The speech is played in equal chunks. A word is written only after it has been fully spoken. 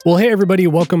Well, hey, everybody.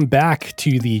 Welcome back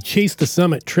to the Chase the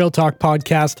Summit Trail Talk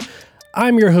podcast.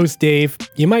 I'm your host, Dave.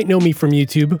 You might know me from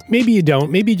YouTube. Maybe you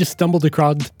don't. Maybe you just stumbled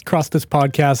across this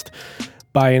podcast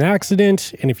by an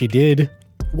accident. And if you did,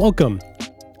 welcome.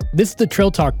 This is the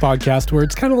Trail Talk podcast where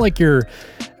it's kind of like you're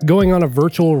going on a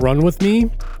virtual run with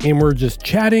me and we're just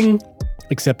chatting,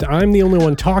 except I'm the only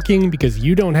one talking because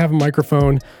you don't have a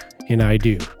microphone and I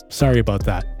do. Sorry about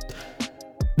that.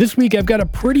 This week, I've got a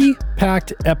pretty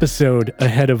packed episode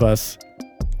ahead of us.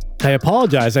 I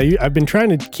apologize. I've been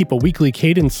trying to keep a weekly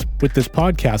cadence with this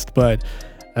podcast, but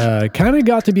kind of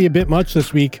got to be a bit much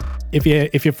this week. If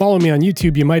you follow me on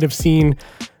YouTube, you might have seen,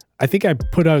 I think I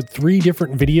put out 3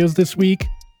 different videos this week.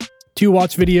 2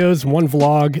 watch videos, 1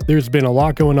 vlog. There's been a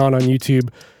lot going on YouTube,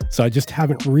 so I just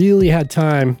haven't really had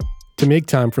time to make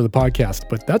time for the podcast,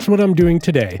 but that's what I'm doing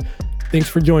today. Thanks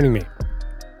for joining me.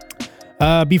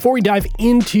 Before we dive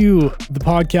into the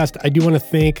podcast, I do want to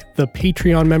thank the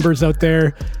Patreon members out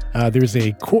there. There's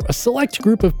a select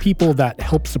group of people that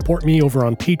help support me over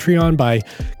on Patreon by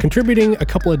contributing a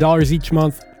couple of dollars each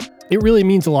month. It really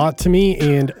means a lot to me,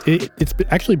 and it's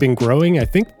actually been growing, I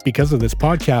think, because of this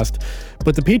podcast.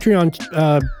 But the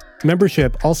Patreon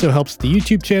membership also helps the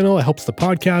YouTube channel. It helps the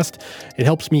podcast. It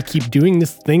helps me keep doing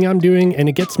this thing I'm doing, and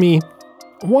it gets me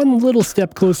one little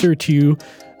step closer to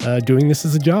doing this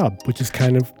as a job, which is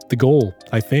kind of the goal,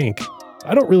 I think.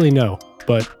 I don't really know,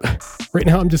 but right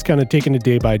now I'm just kind of taking it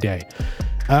day by day.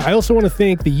 I also want to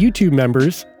thank the YouTube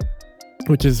members,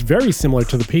 which is very similar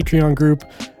to the Patreon group,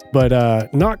 but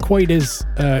not quite as,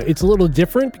 it's a little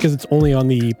different because it's only on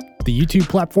the YouTube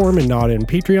platform and not in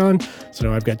Patreon. So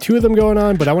now I've got 2 of them going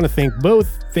on, but I want to thank both.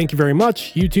 Thank you very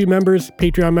much, YouTube members,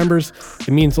 Patreon members.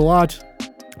 It means a lot.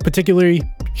 Particularly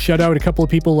shout out a couple of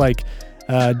people like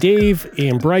Dave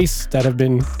and Bryce that have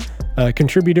been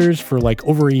contributors for like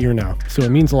over a year now. So it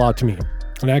means a lot to me.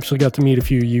 And I actually got to meet a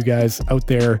few of you guys out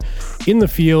there in the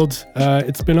field.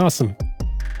 It's been awesome.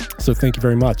 So thank you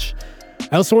very much.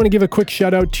 I also want to give a quick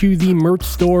shout out to the merch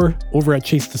store over at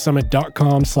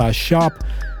chasethesummit.com/shop.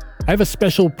 I have a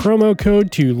special promo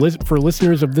code for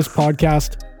listeners of this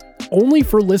podcast, only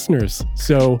for listeners.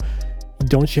 So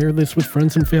don't share this with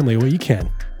friends and family. Well, you can.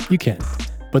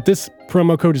 But this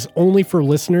promo code is only for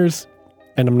listeners,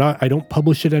 and I don't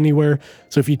publish it anywhere.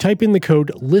 So if you type in the code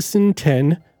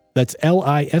LISTEN10, that's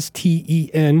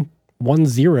LISTEN10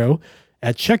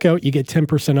 at checkout, you get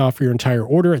 10% off your entire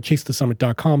order at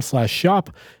chasethesummit.com/shop.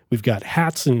 We've got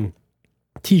hats and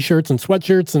t-shirts and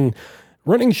sweatshirts and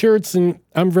running shirts, and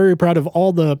I'm very proud of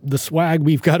all the swag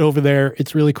we've got over there.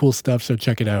 It's really cool stuff, so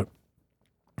check it out.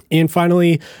 And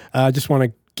finally, I just want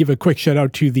to give a quick shout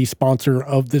out to the sponsor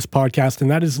of this podcast,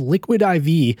 and that is Liquid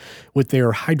IV with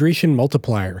their hydration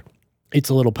multiplier. It's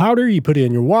a little powder. You put it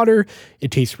in your water.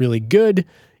 It tastes really good,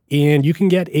 and you can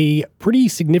get a pretty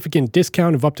significant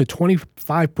discount of up to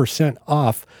 25%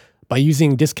 off by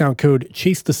using discount code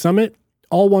Chase the Summit,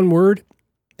 all one word,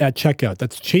 at checkout.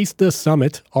 That's Chase the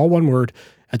Summit, all one word,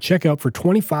 at checkout for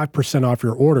 25% off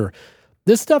your order.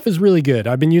 This stuff is really good.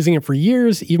 I've been using it for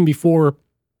years, even before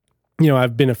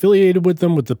I've been affiliated with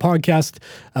them with the podcast.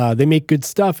 They make good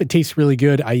stuff. It tastes really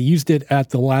good. I used it at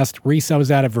the last race I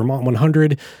was at Vermont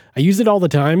 100. I use it all the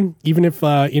time. Even if,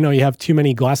 you have too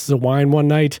many glasses of wine one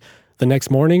night, the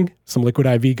next morning, some Liquid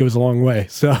IV goes a long way.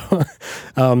 So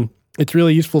it's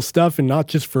really useful stuff, and not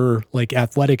just for like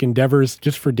athletic endeavors,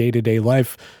 just for day-to-day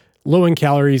life, low in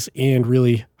calories and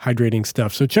really hydrating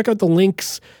stuff. So check out the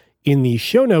links in the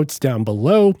show notes down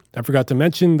below. I forgot to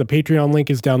mention the Patreon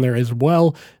link is down there as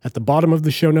well at the bottom of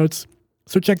the show notes.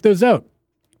 So check those out.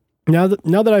 Now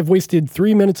that I've wasted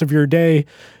 3 minutes of your day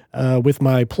with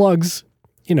my plugs,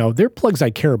 they're plugs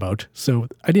I care about, so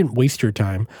I didn't waste your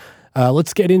time.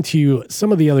 Let's get into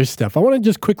some of the other stuff. I want to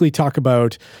just quickly talk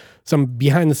about some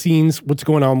behind the scenes, what's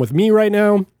going on with me right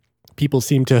now. People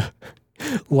seem to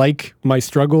like my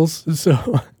struggles,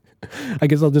 so I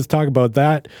guess I'll just talk about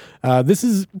that.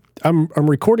 I'm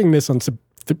recording this on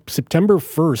September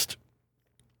 1st,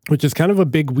 which is kind of a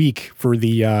big week for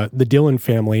the Dillon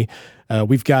family.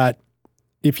 We've got,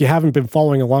 if you haven't been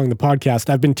following along the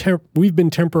podcast, we've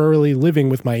been temporarily living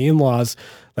with my in-laws.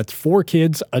 That's 4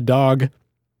 kids, a dog,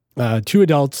 2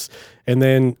 adults, and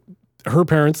then her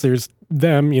parents. There's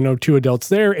them, 2 adults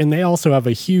there, and they also have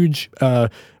a huge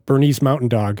Bernese Mountain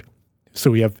Dog.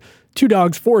 So we have 2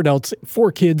 dogs, 4 adults,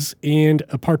 4 kids, and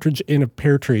a partridge in a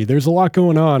pear tree. There's a lot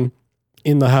going on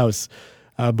in the house.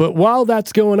 But while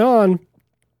that's going on,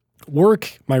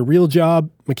 work, my real job,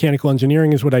 mechanical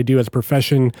engineering is what I do as a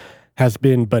profession, has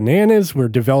been bananas. We're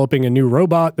developing a new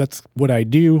robot. That's what I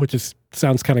do, which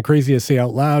sounds kind of crazy to say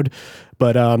out loud.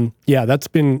 But yeah, that's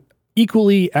been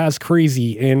equally as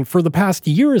crazy. And for the past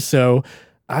year or so,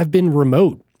 I've been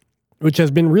remote, which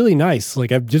has been really nice.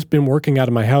 Like I've just been working out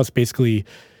of my house basically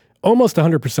almost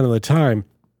 100% of the time.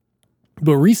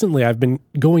 But recently I've been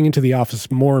going into the office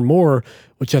more and more,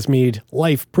 which has made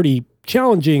life pretty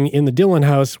challenging in the Dillon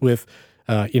house with,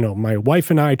 my wife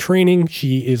and I training.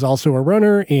 She is also a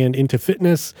runner and into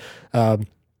fitness.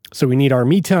 So we need our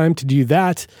me time to do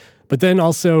that. But then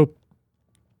also,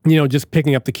 just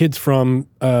picking up the kids from,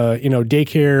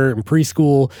 daycare and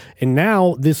preschool. And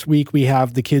now this week we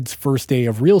have the kids' first day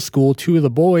of real school. 2 of the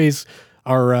boys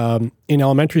are in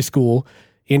elementary school.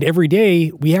 And every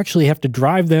day we actually have to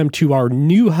drive them to our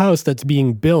new house that's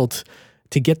being built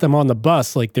to get them on the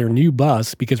bus, like their new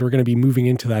bus, because we're going to be moving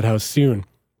into that house soon.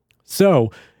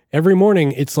 So every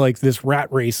morning it's like this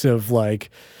rat race of like,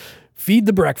 feed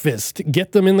the breakfast,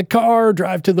 get them in the car,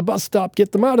 drive to the bus stop,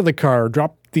 get them out of the car,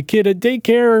 drop the kid at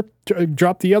daycare,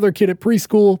 drop the other kid at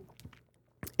preschool.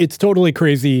 It's totally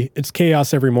crazy. It's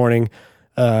chaos every morning.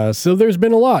 So there's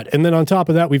been a lot. And then on top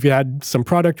of that, we've had some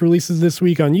product releases this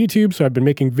week on YouTube. So I've been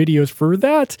making videos for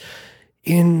that.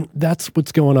 And that's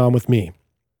what's going on with me.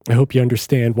 I hope you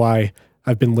understand why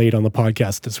I've been late on the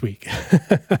podcast this week.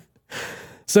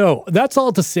 So that's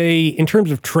all to say in terms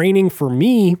of training for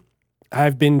me.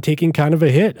 I've been taking kind of a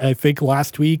hit. I think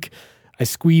last week I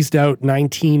squeezed out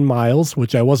 19 miles,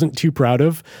 which I wasn't too proud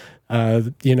of.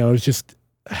 It's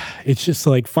just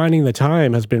like finding the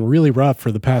time has been really rough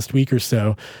for the past week or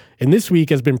so. And this week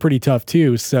has been pretty tough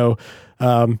too. So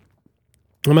I'm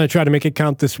going to try to make it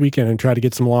count this weekend and try to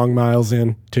get some long miles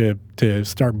in to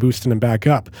start boosting them back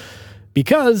up,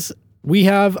 because we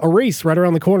have a race right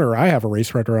around the corner. I have a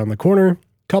race right around the corner.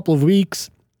 Couple of weeks.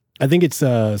 I think it's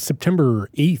September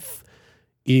 8th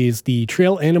is the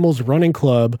Trail Animals Running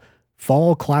Club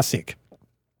Fall Classic,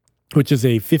 which is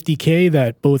a 50K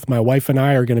that both my wife and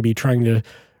I are going to be trying to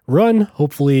run.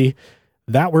 Hopefully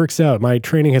that works out. My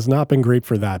training has not been great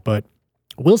for that, but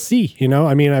we'll see.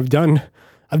 I've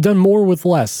done more with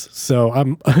less. So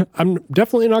I'm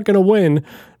definitely not going to win. I'm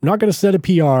not going to set a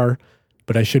PR,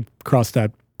 but I should cross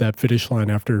that finish line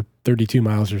after 32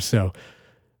 miles or so.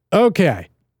 Okay.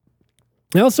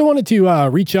 I also wanted to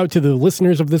reach out to the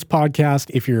listeners of this podcast.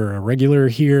 If you're a regular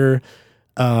here,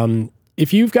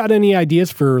 if you've got any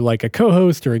ideas for like a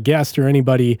co-host or a guest or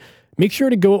anybody, make sure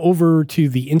to go over to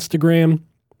the Instagram.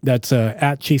 That's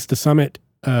at Chase the Summit.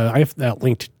 I have that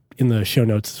linked in the show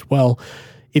notes as well.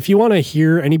 If you want to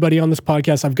hear anybody on this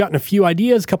podcast, I've gotten a few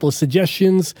ideas, a couple of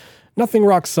suggestions, nothing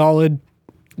rock solid.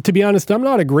 To be honest, I'm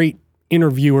not a great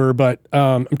interviewer, but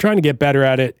I'm trying to get better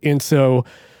at it. And so,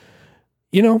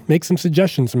 make some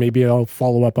suggestions and maybe I'll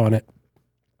follow up on it.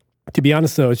 To be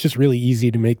honest, though, it's just really easy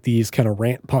to make these kind of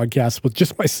rant podcasts with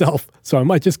just myself. So I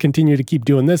might just continue to keep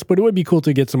doing this, but it would be cool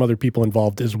to get some other people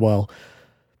involved as well.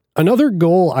 Another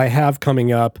goal I have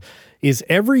coming up is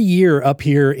every year up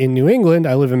here in New England,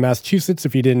 I live in Massachusetts,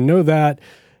 if you didn't know that,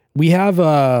 we have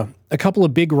a couple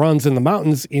of big runs in the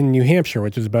mountains in New Hampshire,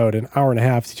 which is about an hour and a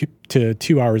half to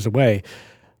 2 hours away.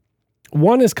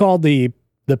 One is called the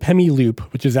Pemi Loop,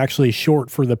 which is actually short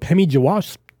for the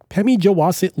Pemigewasset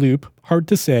Loop. Hard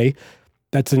to say.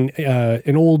 That's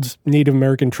an old Native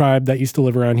American tribe that used to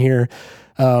live around here,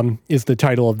 is the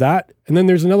title of that. And then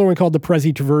there's another one called the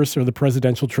Prezi Traverse or the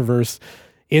Presidential Traverse.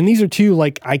 And these are two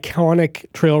like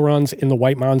iconic trail runs in the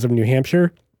White Mountains of New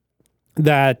Hampshire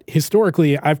that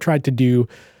historically I've tried to do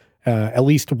at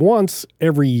least once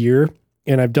every year.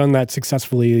 And I've done that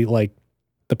successfully like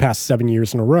the past 7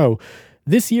 years in a row.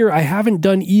 This year, I haven't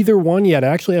done either one yet. I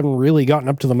actually haven't really gotten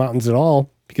up to the mountains at all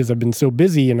because I've been so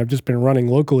busy and I've just been running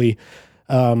locally.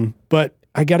 But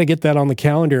I got to get that on the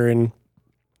calendar. And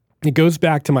it goes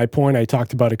back to my point I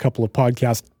talked about a couple of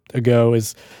podcasts ago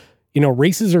is,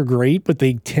 races are great, but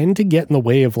they tend to get in the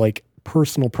way of like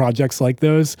personal projects like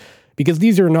those because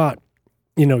these are not,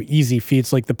 easy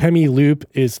feats. Like the Pemi Loop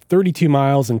is 32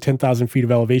 miles and 10,000 feet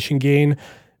of elevation gain,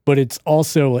 but it's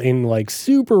also in like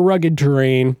super rugged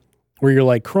terrain where you're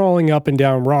like crawling up and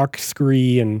down rock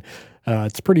scree and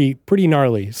it's pretty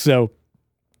gnarly. So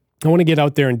I want to get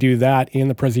out there and do that in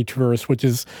the Prezi Traverse, which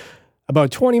is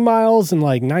about 20 miles and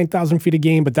like 9,000 feet of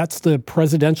gain, but that's the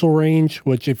presidential range,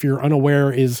 which if you're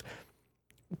unaware is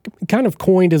kind of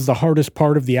coined as the hardest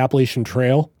part of the Appalachian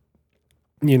Trail.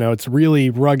 It's really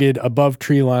rugged above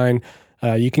tree line.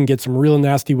 You can get some real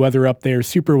nasty weather up there,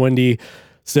 super windy.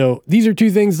 So these are two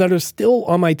things that are still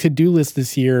on my to-do list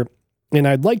this year. And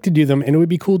I'd like to do them, and it would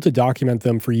be cool to document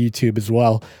them for YouTube as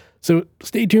well. So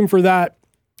stay tuned for that.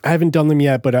 I haven't done them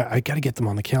yet, but I got to get them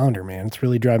on the calendar, man. It's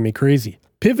really driving me crazy.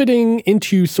 Pivoting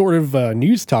into sort of a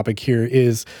news topic here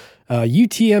is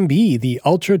UTMB, the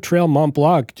Ultra Trail Mont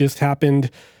Blanc, just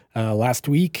happened last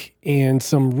week, and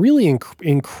some really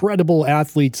incredible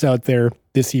athletes out there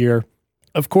this year.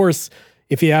 Of course,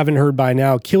 if you haven't heard by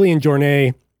now, Kilian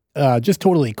Jornet just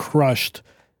totally crushed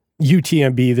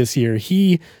UTMB this year.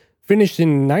 He finished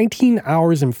in 19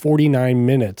 hours and 49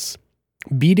 minutes,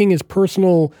 beating his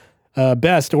personal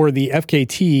best, or the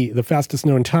FKT, the fastest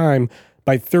known time,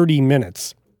 by 30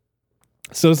 minutes.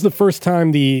 So this is the first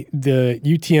time the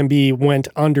UTMB went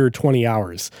under 20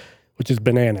 hours, which is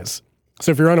bananas.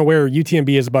 So if you're unaware,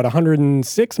 UTMB is about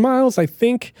 106 miles, I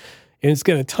think, and it's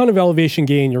got a ton of elevation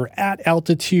gain. You're at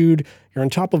altitude. You're on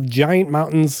top of giant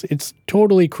mountains. It's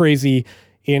totally crazy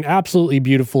and absolutely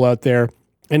beautiful out there.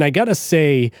 And I got to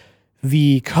say,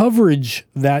 the coverage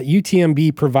that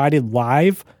UTMB provided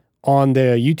live on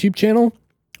the YouTube channel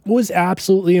was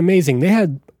absolutely amazing. They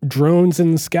had drones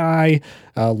in the sky,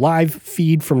 live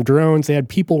feed from drones. They had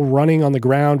people running on the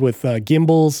ground with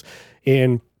gimbals,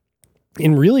 and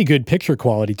in really good picture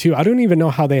quality too. I don't even know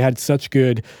how they had such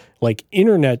good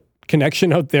internet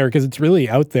connection out there, because it's really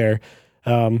out there,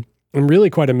 and really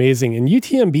quite amazing. And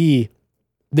UTMB,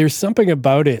 there's something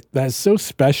about it that's so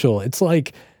special. It's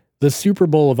like the Super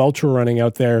Bowl of ultra running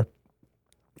out there,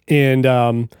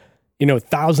 and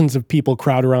thousands of people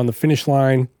crowd around the finish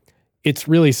line. It's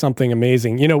really something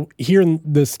amazing. Here in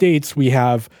the States, we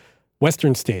have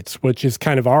Western States, which is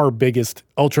kind of our biggest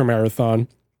ultra marathon,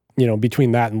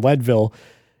 between that and Leadville.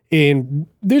 And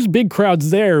there's big crowds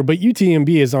there, but UTMB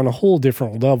is on a whole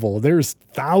different level. There's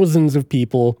thousands of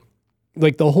people,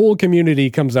 the whole community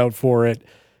comes out for it.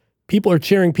 People are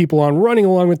cheering people on, running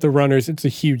along with the runners. It's a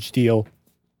huge deal.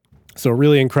 So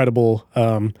really incredible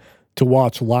to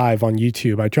watch live on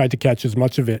YouTube. I tried to catch as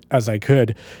much of it as I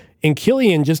could. And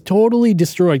Kilian just totally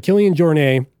destroyed. Kilian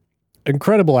Jornet,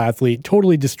 incredible athlete,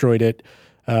 totally destroyed it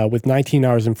with 19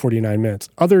 hours and 49 minutes.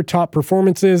 Other top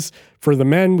performances for the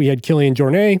men, we had Kilian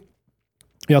Jornet.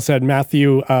 We also had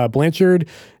Matthew Blanchard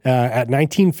at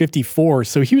 19:54.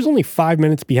 So he was only 5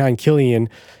 minutes behind Kilian.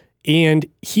 And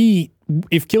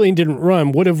if Kilian didn't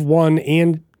run, would have won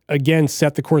and again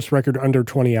set the course record under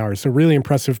 20 hours. So really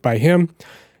impressive by him.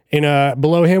 And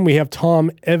below him, we have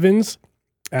Tom Evans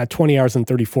at 20 hours and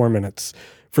 34 minutes.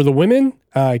 For the women,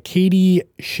 Katie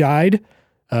Scheid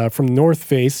from North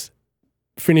Face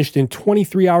finished in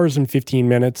 23 hours and 15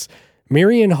 minutes.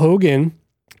 Marion Hogan,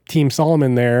 Team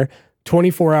Solomon there,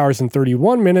 24 hours and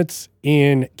 31 minutes.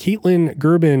 And Caitlin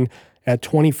Gerbin at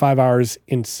 25 hours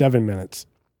and 7 minutes.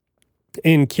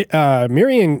 And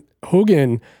Marion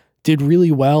Hogan did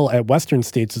really well at Western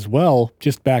States as well,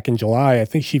 just back in July. I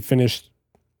think she finished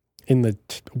in the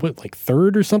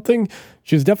third or something.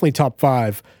 She was definitely top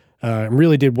 5 and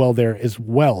really did well there as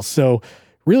well. So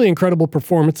really incredible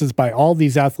performances by all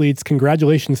these athletes.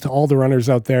 Congratulations to all the runners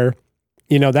out there.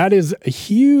 That is a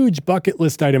huge bucket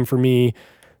list item for me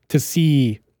to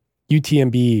see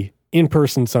UTMB in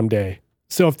person someday.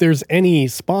 So if there's any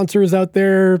sponsors out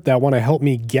there that want to help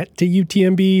me get to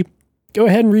UTMB, go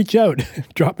ahead and reach out.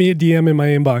 Drop me a DM in my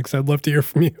inbox. I'd love to hear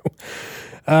from you.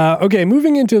 Okay,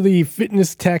 moving into the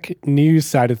fitness tech news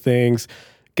side of things.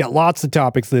 Got lots of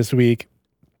topics this week.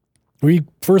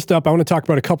 First up, I want to talk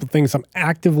about a couple of things I'm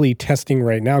actively testing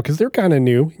right now because they're kind of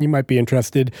new. You might be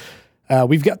interested.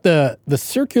 We've got the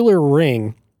circular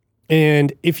ring,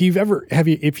 and if you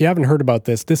haven't heard about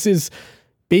this, this is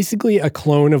basically a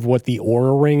clone of what the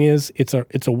Oura Ring is. It's a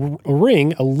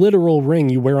ring, a literal ring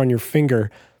you wear on your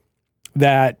finger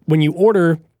that when you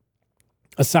order,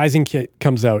 a sizing kit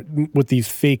comes out with these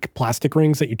fake plastic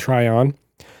rings that you try on,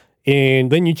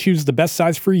 and then you choose the best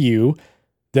size for you.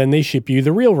 Then they ship you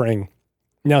the real ring.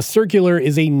 Now, Circular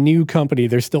is a new company.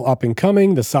 They're still up and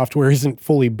coming. The software isn't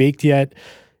fully baked yet.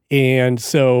 And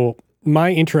so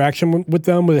my interaction with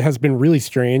them has been really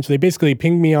strange. They basically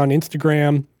pinged me on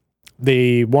Instagram.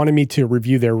 They wanted me to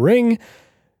review their ring,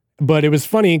 but it was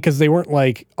funny because they weren't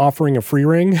offering a free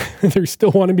ring. They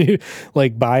still wanted me to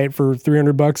buy it for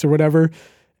 $300 or whatever.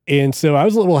 And so I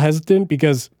was a little hesitant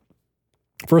because,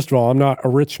 first of all, I'm not a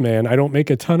rich man. I don't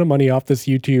make a ton of money off this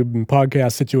YouTube and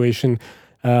podcast situation.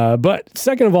 But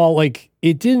second of all, it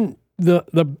didn't,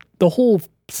 the whole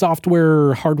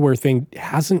software, hardware thing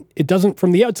doesn't,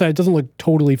 from the outside, it doesn't look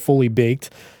totally fully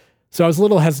baked. So I was a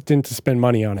little hesitant to spend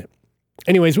money on it.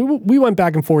 Anyways, we went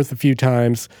back and forth a few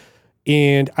times,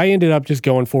 and I ended up just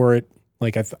going for it.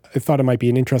 I thought it might be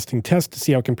an interesting test to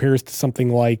see how it compares to something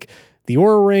like the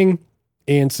Oura Ring.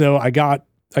 And so I got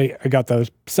the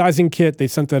sizing kit. They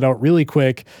sent that out really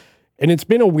quick. And it's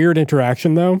been a weird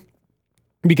interaction, though,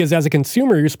 because as a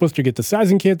consumer, you're supposed to get the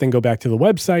sizing kit, then go back to the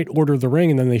website, order the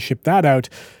ring, and then they ship that out.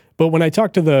 But when I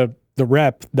talked to the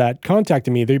rep that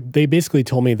contacted me, they basically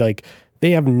told me,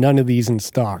 they have none of these in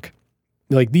stock.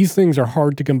 Like these things are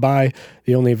hard to come by.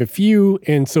 They only have a few.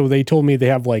 And so they told me they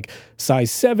have like size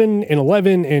 7 and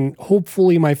 11, and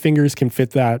hopefully my fingers can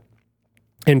fit that.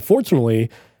 And fortunately,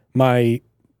 my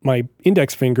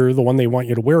index finger, the one they want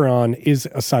you to wear on, is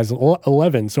a size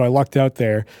 11. So I lucked out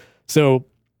there. So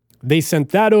they sent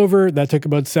that over. That took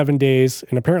about 7 days.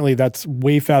 And apparently that's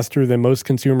way faster than most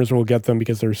consumers will get them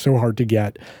because they're so hard to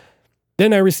get.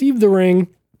 Then I received the ring,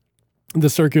 the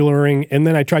Circular Ring, and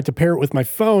then I tried to pair it with my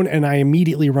phone, and I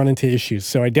immediately run into issues.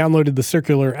 So I downloaded the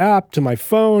Circular app to my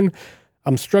phone.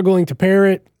 I'm struggling to pair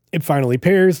it. It finally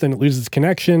pairs, then it loses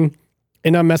connection.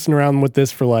 And I'm messing around with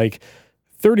this for like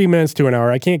 30 minutes to an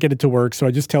hour. I can't get it to work. So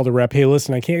I just tell the rep, hey,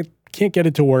 listen, I can't get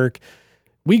it to work.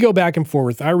 We go back and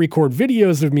forth. I record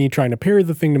videos of me trying to pair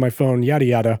the thing to my phone, yada,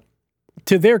 yada.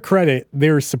 To their credit,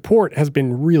 their support has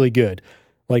been really good.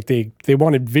 Like they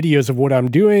wanted videos of what I'm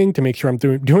doing to make sure I'm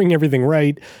doing everything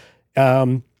right.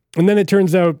 And then it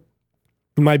turns out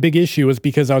my big issue was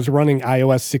because I was running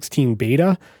iOS 16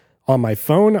 beta on my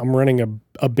phone. I'm running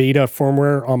a beta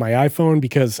firmware on my iPhone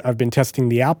because I've been testing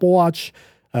the Apple Watch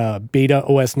beta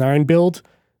OS 9 build.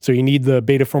 So you need the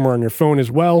beta firmware on your phone as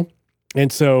well.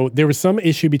 And so there was some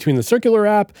issue between the Circular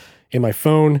app and my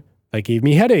phone that gave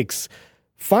me headaches.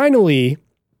 Finally,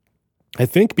 I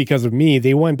think because of me,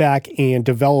 they went back and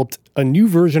developed a new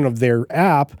version of their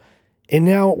app, and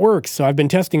now it works. So I've been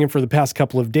testing it for the past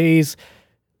couple of days.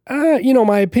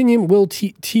 My opinion will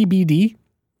TBD.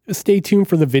 Stay tuned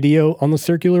for the video on the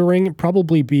Circular Ring. It'll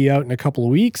probably be out in a couple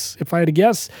of weeks, if I had to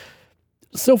guess.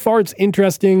 So far, it's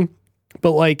interesting,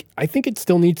 but I think it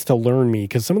still needs to learn me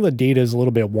because some of the data is a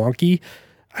little bit wonky.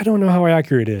 I don't know how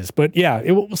accurate it is, but yeah,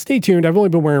 stay tuned. I've only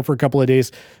been wearing it for a couple of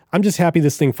days. I'm just happy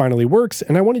this thing finally works,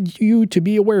 and I wanted you to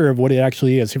be aware of what it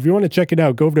actually is. If you want to check it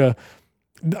out, go over to,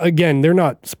 again, they're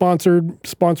not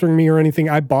sponsoring me or anything.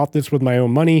 I bought this with my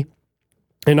own money,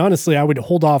 and honestly, I would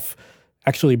hold off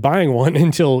actually buying one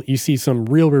until you see some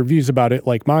real reviews about it,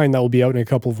 like mine, that will be out in a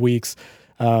couple of weeks.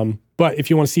 But if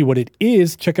you want to see what it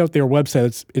is, check out their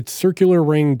website. It's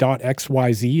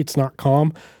circularring.xyz. It's not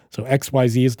 .com, so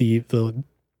XYZ is the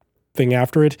thing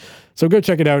after it. So go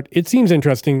check it out. It seems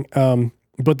interesting,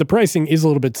 but the pricing is a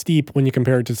little bit steep when you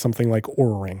compare it to something like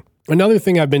Oura Ring. Another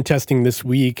thing I've been testing this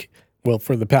week, well,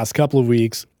 for the past couple of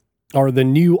weeks, are the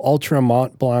new Ultra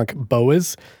Mont Blanc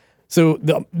BOAs. So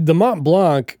the Mont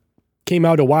Blanc came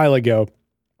out a while ago.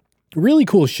 Really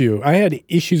cool shoe. I had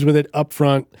issues with it up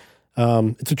front.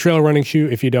 It's a trail running shoe,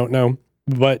 if you don't know.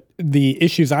 But the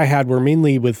issues I had were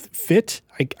mainly with fit.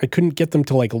 I couldn't get them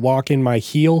to lock in my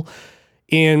heel.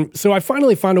 And so I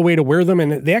finally found a way to wear them,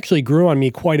 and they actually grew on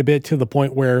me quite a bit to the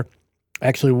point where I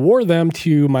actually wore them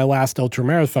to my last ultra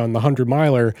marathon, the 100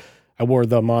 miler. I wore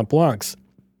the Mont Blancs.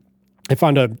 I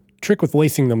found a trick with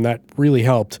lacing them that really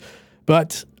helped.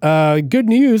 But good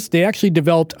news, they actually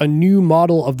developed a new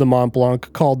model of the Mont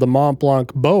Blanc called the Mont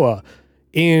Blanc BOA.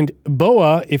 And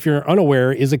BOA, if you're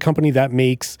unaware, is a company that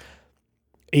makes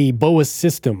a BOA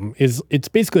system. It's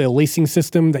basically a lacing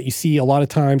system that you see a lot of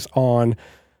times on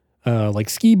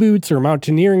ski boots or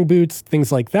mountaineering boots,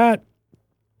 things like that.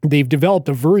 They've developed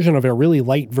a version of it, a really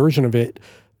light version of it,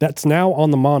 that's now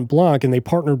on the Mont Blanc, and they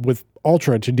partnered with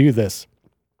Ultra to do this.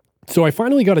 So I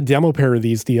finally got a demo pair of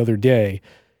these the other day,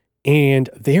 and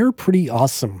they're pretty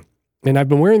awesome. And I've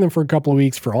been wearing them for a couple of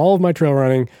weeks for all of my trail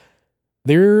running.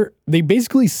 They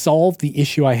basically solved the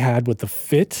issue I had with the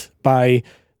fit by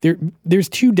there's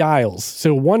two dials.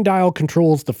 So one dial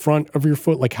controls the front of your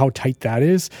foot, like how tight that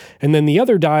is. And then the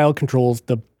other dial controls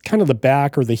the kind of the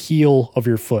back or the heel of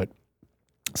your foot.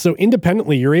 So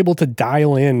independently, you're able to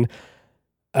dial in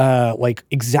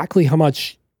exactly how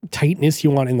much tightness you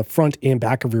want in the front and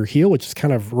back of your heel, which is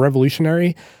kind of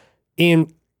revolutionary.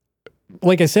 And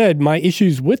like I said, my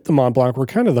issues with the Mont Blanc were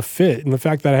kind of the fit and the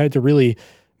fact that I had to really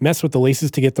mess with the laces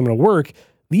to get them to work.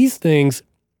 These things,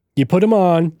 you put them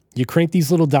on, you crank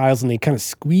these little dials, and they kind of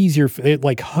squeeze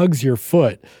it hugs your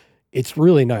foot. It's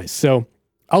really nice. So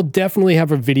I'll definitely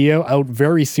have a video out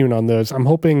very soon on those. I'm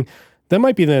hoping that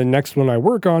might be the next one I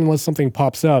work on unless something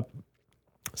pops up.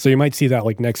 So you might see that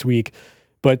next week.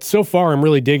 But so far, I'm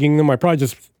really digging them. I probably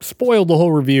just spoiled the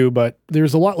whole review, but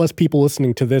there's a lot less people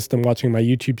listening to this than watching my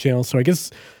YouTube channel. So I guess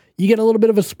you get a little bit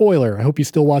of a spoiler. I hope you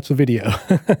still watch the video.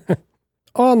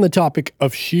 On the topic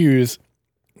of shoes,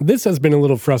 this has been a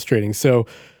little frustrating. So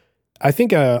I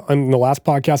think on the last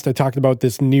podcast, I talked about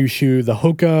this new shoe, the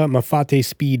Hoka Mafate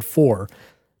Speed 4,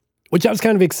 which I was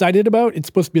kind of excited about. It's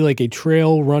supposed to be like a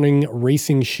trail running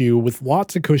racing shoe with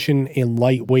lots of cushion and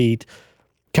lightweight,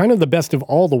 kind of the best of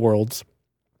all the worlds.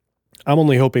 I'm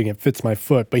only hoping it fits my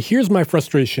foot. But here's my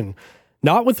frustration.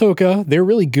 Not with Hoka. They're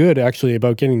really good, actually,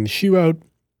 about getting the shoe out.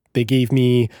 They gave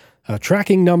me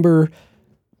tracking number,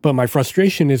 but my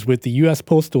frustration is with the U.S.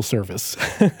 Postal Service.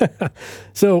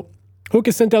 So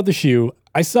Hoka sent out the shoe.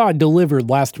 I saw it delivered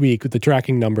last week with the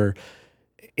tracking number.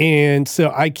 And so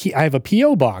I have a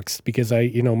P.O. box because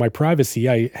my privacy,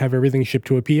 I have everything shipped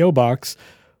to a P.O. box.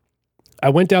 I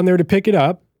went down there to pick it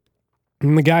up,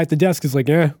 and the guy at the desk is like,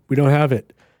 we don't have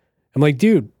it. I'm like,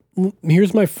 dude,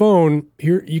 here's my phone.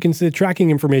 Here, you can see the tracking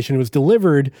information. It was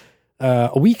delivered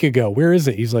a week ago. Where is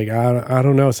it? He's like, I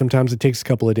don't know. Sometimes it takes a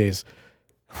couple of days.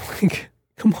 I'm like,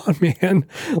 come on, man.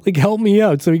 Like, help me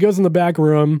out. So he goes in the back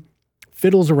room,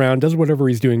 fiddles around, does whatever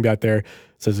he's doing back there,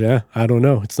 says, I don't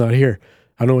know. It's not here.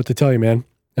 I don't know what to tell you, man.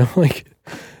 I'm like,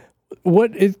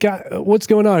 what's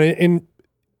going on? And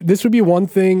this would be one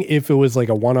thing if it was like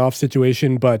a one-off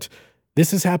situation, but this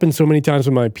has happened so many times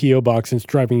with my P.O. box and it's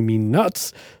driving me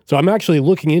nuts. So I'm actually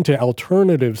looking into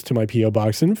alternatives to my P.O.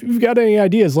 box. And if you've got any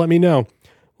ideas, let me know.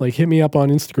 Like, hit me up on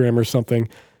Instagram or something,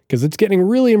 because it's getting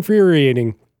really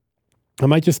infuriating. I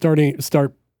might just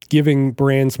start giving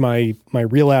brands my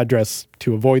real address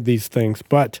to avoid these things.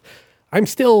 But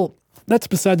that's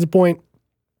besides the point.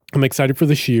 I'm excited for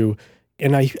the shoe,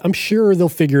 and I'm sure they'll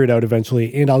figure it out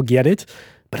eventually, and I'll get it.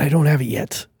 But I don't have it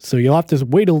yet. So you'll have to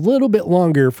wait a little bit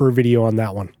longer for a video on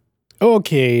that one.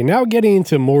 Okay, now getting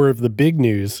into more of the big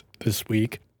news this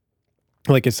week.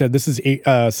 Like I said, this is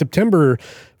September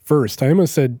 1st. I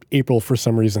almost said April for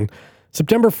some reason.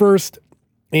 September 1st,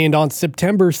 and on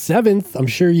September 7th, I'm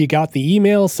sure you got the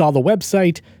email, saw the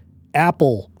website,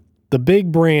 Apple, the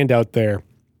big brand out there.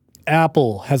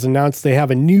 Apple has announced they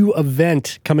have a new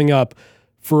event coming up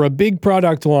for a big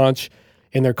product launch,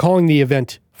 and they're calling the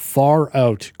event Far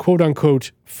Out, quote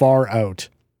unquote, Far Out.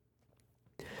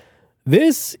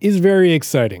 This is very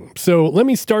exciting. So let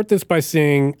me start this by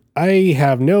saying I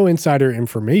have no insider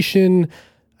information.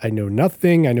 I know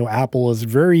nothing. I know Apple is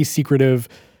very secretive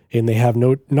and they have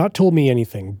not told me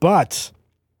anything, but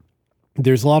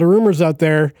there's a lot of rumors out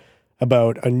there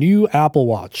about a new Apple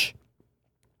Watch.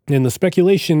 And the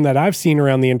speculation that I've seen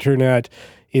around the internet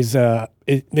is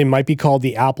they might be called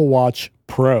the Apple Watch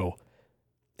Pro.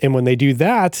 And when they do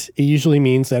that, it usually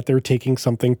means that they're taking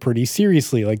something pretty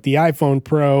seriously, like the iPhone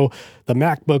Pro, the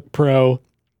MacBook Pro,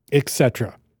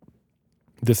 etc.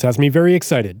 This has me very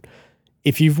excited.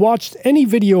 If you've watched any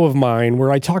video of mine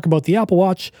where I talk about the Apple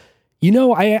Watch,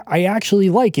 I actually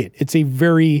like it. It's a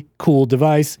very cool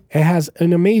device. It has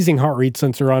an amazing heart rate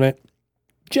sensor on it,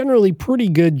 generally pretty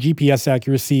good GPS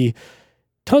accuracy,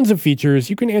 tons of features.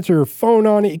 You can answer your phone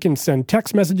on it. You can send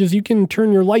text messages. You can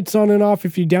turn your lights on and off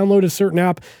if you download a certain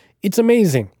app. It's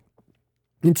amazing.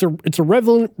 It's a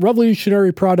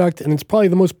revolutionary product, and it's probably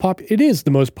the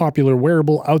most popular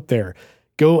wearable out there.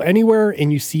 Go anywhere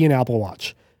and you see an Apple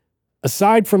Watch.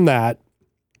 Aside from that,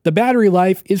 the battery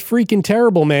life is freaking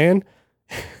terrible, man.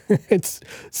 It's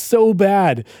so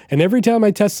bad. And every time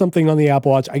I test something on the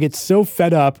Apple Watch, I get so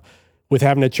fed up with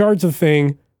having to charge the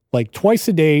thing like twice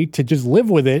a day to just live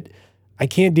with it. I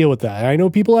can't deal with that. I know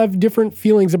people have different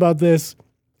feelings about this.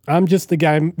 I'm just the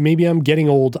guy, maybe I'm getting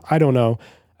old. I don't know.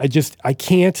 I don't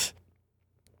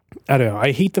know.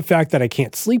 I hate the fact that I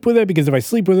can't sleep with it, because if I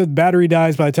sleep with it, the battery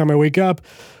dies by the time I wake up.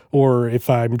 Or if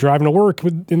I'm driving to work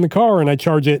in the car and I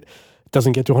charge it, it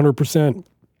doesn't get to 100%.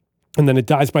 And then it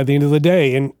dies by the end of the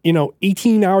day. And,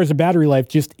 18 hours of battery life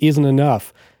just isn't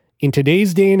enough. In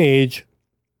today's day and age,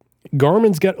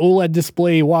 Garmin's got OLED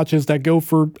display watches that go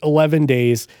for 11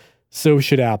 days. So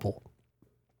should Apple.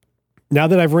 Now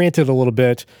that I've ranted a little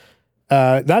bit,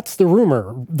 that's the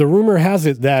rumor. The rumor has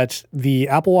it that the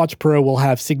Apple Watch Pro will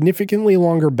have significantly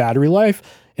longer battery life,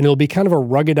 and it'll be kind of a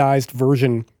ruggedized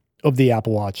version of the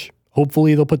Apple Watch.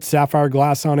 Hopefully they'll put sapphire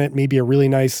glass on it, maybe a really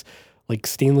nice like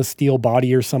stainless steel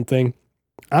body or something.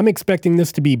 I'm expecting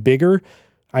this to be bigger.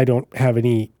 I don't have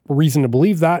any reason to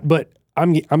believe that, but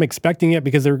I'm expecting it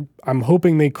because I'm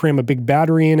hoping they cram a big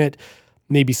battery in it,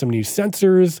 maybe some new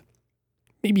sensors,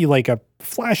 maybe like a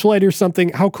flashlight or something.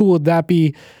 How cool would that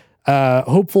be?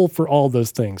 Hopeful for all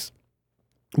those things.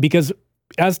 Because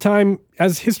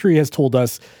as history has told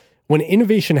us, when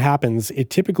innovation happens, it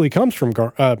typically comes from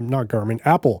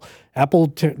Apple.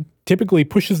 Apple typically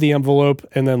pushes the envelope,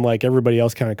 and then like everybody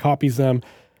else kind of copies them.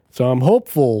 So I'm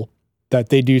hopeful that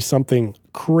they do something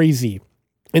crazy.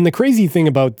 And the crazy thing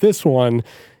about this one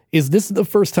is this is the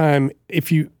first time,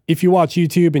 if you watch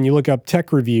YouTube and you look up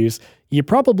tech reviews, you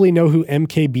probably know who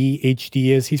MKBHD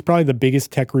is. He's probably the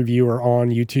biggest tech reviewer on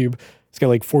YouTube. He's got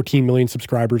like 14 million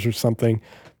subscribers or something.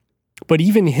 But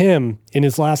even him, in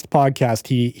his last podcast,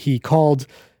 he called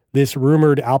this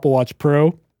rumored Apple Watch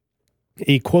Pro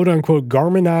a quote-unquote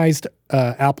Garminized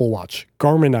Apple Watch.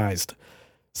 Garminized.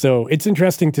 So it's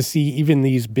interesting to see even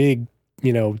these big,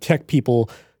 tech people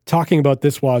talking about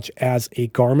this watch as a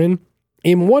Garmin.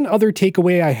 And one other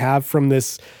takeaway I have from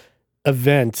this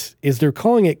event is they're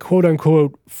calling it quote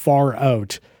unquote far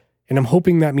out. And I'm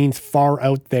hoping that means far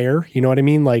out there. You know what I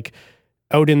mean? Like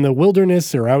out in the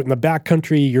wilderness or out in the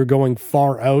backcountry, you're going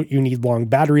far out. You need long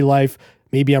battery life.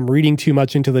 Maybe I'm reading too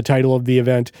much into the title of the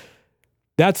event.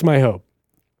 That's my hope.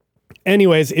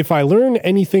 Anyways, if I learn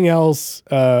anything else,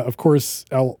 of course,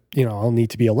 I'll need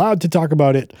to be allowed to talk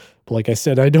about it. But like I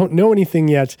said, I don't know anything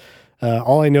yet.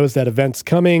 All I know is that event's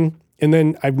coming. And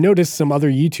then I've noticed some other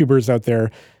YouTubers out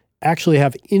there actually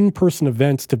have in-person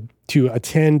events to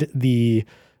attend the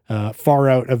Far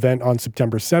Out event on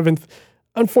September 7th.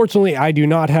 Unfortunately, I do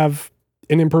not have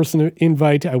an in-person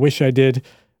invite. I wish I did,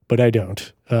 but I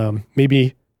don't.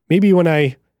 Maybe when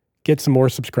I get some more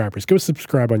subscribers, go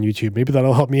subscribe on YouTube. Maybe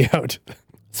that'll help me out.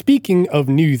 Speaking of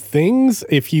new things,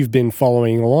 if you've been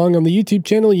following along on the YouTube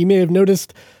channel, you may have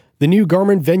noticed the new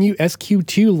Garmin Venue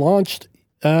SQ2 launched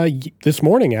this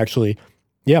morning, actually.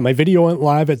 Yeah, my video went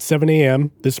live at 7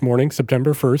 a.m. this morning,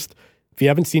 September 1st. If you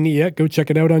haven't seen it yet, go check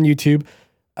it out on YouTube.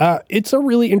 It's a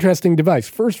really interesting device.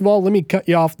 First of all, let me cut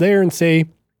you off there and say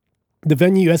the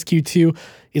Venue SQ2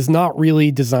 is not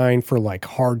really designed for like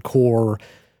hardcore,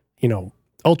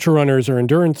 ultra runners or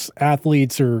endurance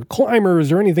athletes or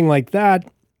climbers or anything like that.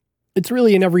 It's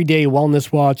really an everyday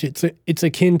wellness watch. It's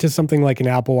akin to something like an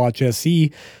Apple Watch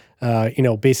SE,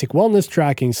 basic wellness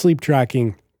tracking, sleep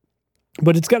tracking,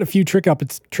 but it's got a few tricks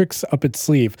up its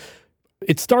sleeve.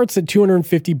 It starts at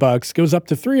 $250, goes up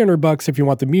to $300 if you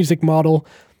want the music model.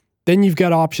 Then you've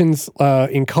got options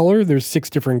in color. There's 6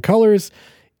 different colors.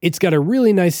 It's got a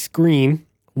really nice screen,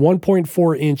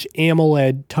 1.4-inch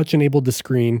AMOLED touch-enabled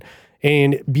screen,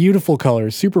 and beautiful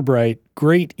colors, super bright,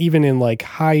 great even in like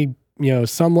high,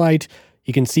 sunlight.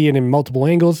 You can see it in multiple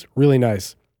angles, really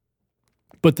nice.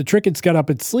 But the trick it's got up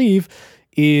its sleeve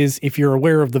is if you're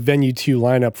aware of the Venue 2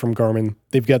 lineup from Garmin,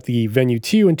 they've got the Venue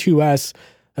 2 and 2S.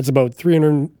 That's about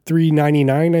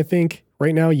 $399, I think,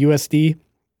 right now, USD.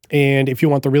 And if you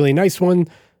want the really nice one,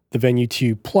 the Venue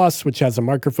 2 Plus, which has a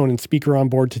microphone and speaker on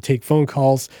board to take phone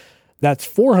calls, that's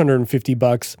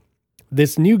 $450.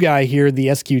 This new guy here, the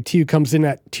SQ2, comes in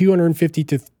at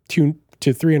 $250 to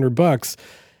 $300,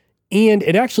 and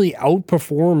it actually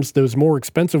outperforms those more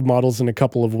expensive models in a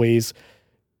couple of ways,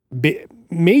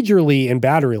 majorly in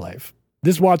battery life.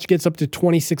 This watch gets up to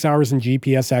 26 hours in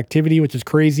GPS activity, which is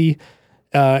crazy.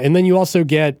 And then you also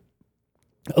get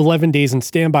 11 days in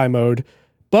standby mode.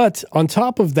 But on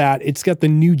top of that, it's got the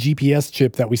new GPS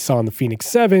chip that we saw in the Fenix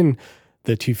 7,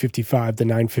 the 255, the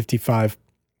 955.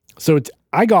 So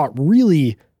I got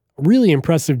really, really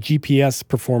impressive GPS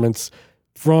performance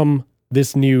from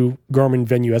this new Garmin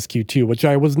Venue SQ2, which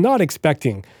I was not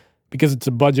expecting because it's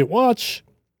a budget watch.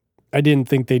 I didn't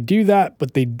think they'd do that,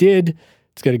 but they did.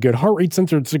 It's got a good heart rate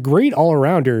sensor. It's a great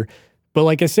all-arounder. But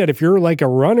like I said, if you're like a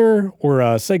runner or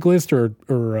a cyclist or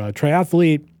a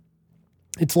triathlete,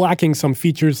 it's lacking some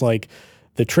features like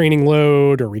the training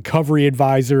load or recovery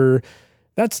advisor.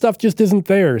 That stuff just isn't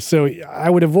there. So I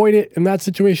would avoid it in that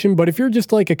situation. But if you're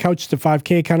just like a couch to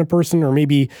 5K kind of person, or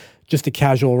maybe just a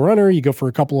casual runner, you go for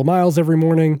a couple of miles every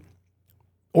morning,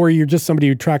 or you're just somebody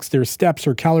who tracks their steps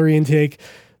or calorie intake,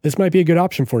 this might be a good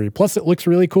option for you. Plus, it looks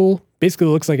really cool. Basically,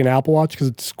 it looks like an Apple Watch because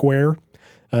it's square,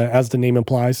 as the name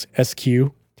implies,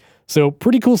 SQ. So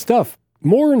pretty cool stuff.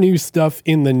 More new stuff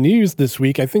in the news this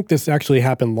week, I think this actually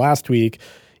happened last week,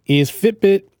 is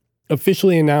Fitbit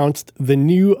officially announced the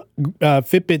new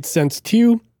Fitbit Sense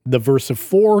 2, the Versa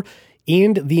 4,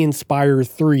 and the Inspire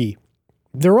 3.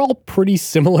 They're all pretty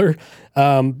similar.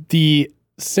 The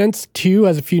Sense 2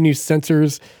 has a few new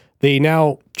sensors. They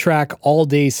now track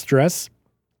all-day stress.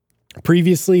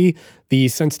 Previously, the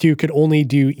Sense 2 could only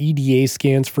do EDA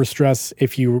scans for stress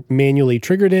if you manually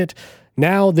triggered it.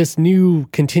 Now, this new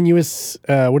continuous,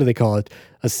 what do they call it?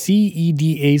 A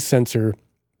CEDA sensor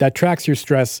that tracks your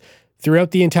stress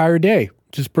throughout the entire day,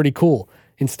 which is pretty cool.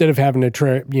 Instead of having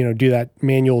to do that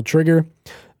manual trigger.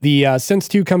 The Sense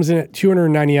 2 comes in at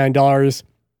 $299.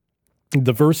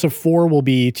 The Versa 4 will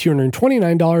be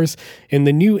 $229, and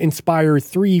the new Inspire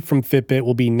 3 from Fitbit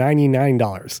will be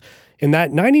 $99. And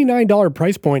that $99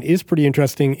 price point is pretty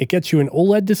interesting. It gets you an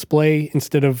OLED display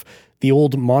instead of the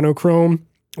old monochrome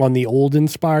on the old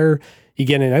Inspire. You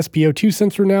get an SpO2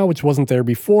 sensor now, which wasn't there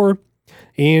before.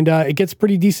 And it gets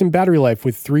pretty decent battery life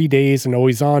with 3 days in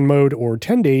always on mode or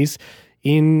 10 days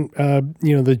in,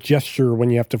 the gesture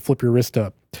when you have to flip your wrist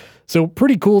up. So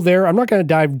pretty cool there. I'm not going to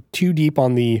dive too deep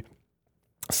on the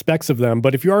specs of them,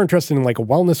 but if you are interested in like a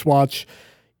wellness watch,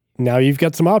 now you've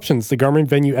got some options. The Garmin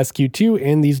Venue SQ2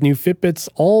 and these new Fitbits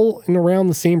all in around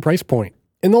the same price point.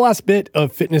 And the last bit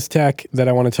of fitness tech that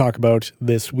I want to talk about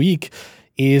this week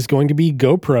is going to be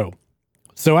GoPro.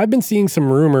 So I've been seeing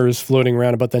some rumors floating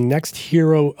around about the next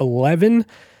Hero 11.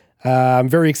 I'm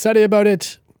very excited about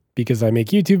it because I make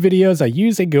YouTube videos. I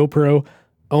use a GoPro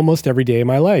almost every day of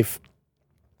my life.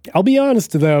 I'll be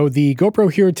honest though, the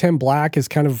GoPro Hero 10 Black is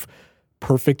kind of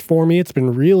perfect for me. It's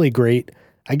been really great.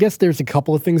 I guess there's a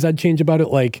couple of things I'd change about it,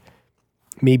 like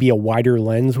maybe a wider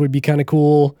lens would be kind of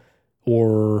cool,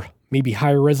 or maybe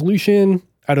higher resolution.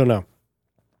 I don't know.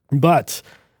 But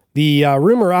the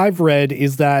rumor I've read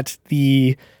is that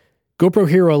the GoPro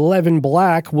Hero 11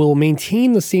 Black will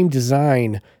maintain the same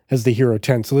design as the Hero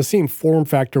 10. So the same form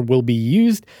factor will be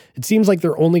used. It seems like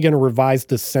they're only going to revise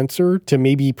the sensor to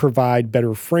maybe provide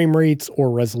better frame rates or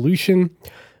resolution.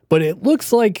 But it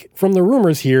looks like from the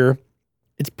rumors here,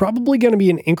 it's probably going to be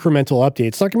an incremental update.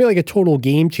 It's not going to be like a total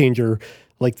game changer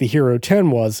like the Hero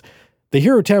 10 was. The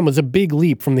Hero 10 was a big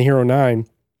leap from the Hero 9.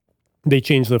 They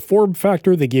changed the form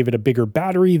factor. They gave it a bigger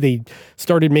battery. They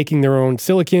started making their own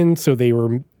silicon, so they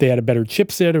had a better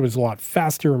chipset. It was a lot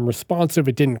faster and responsive.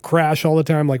 It didn't crash all the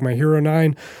time like my Hero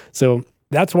 9. So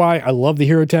that's why I love the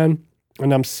Hero 10,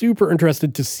 and I'm super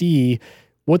interested to see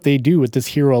what they do with this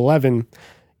Hero 11.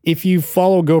 If you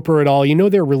follow GoPro at all, you know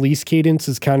their release cadence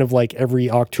is kind of like every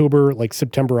October, like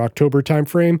September, October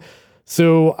timeframe.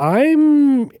 So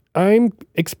I'm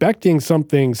expecting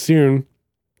something soon,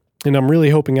 and I'm really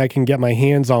hoping I can get my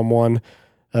hands on one,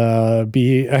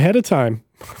 be ahead of time.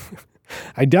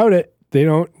 I doubt it. They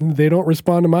don't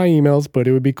respond to my emails, but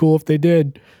it would be cool if they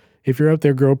did. If you're out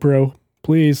there, GoPro,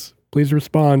 please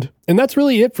respond. And that's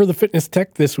really it for the fitness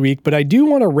tech this week, but I do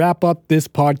want to wrap up this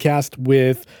podcast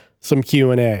with some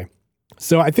Q&A.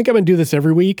 So I think I'm going to do this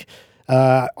every week.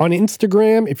 On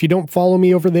Instagram, if you don't follow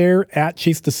me over there, at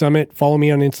Chase the Summit, follow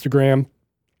me on Instagram.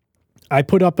 I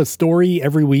put up a story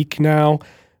every week now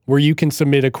where you can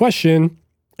submit a question,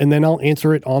 and then I'll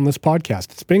answer it on this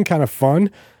podcast. It's been kind of fun,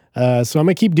 so I'm going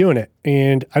to keep doing it.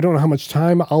 And I don't know how much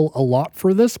time I'll allot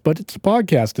for this, but it's a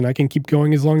podcast, and I can keep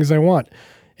going as long as I want.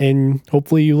 And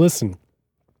hopefully you listen.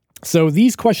 So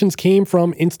these questions came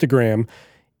from Instagram.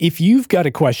 If you've got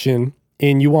a question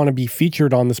and you want to be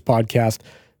featured on this podcast,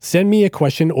 send me a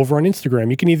question over on Instagram.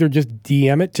 You can either just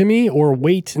DM it to me or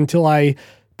wait until I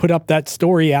put up that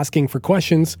story asking for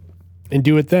questions and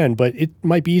do it then. But it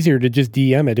might be easier to just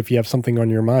DM it if you have something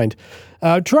on your mind.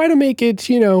 Try to make it,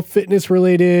 fitness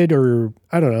related, or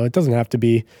I don't know. It doesn't have to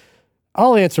be.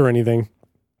 I'll answer anything.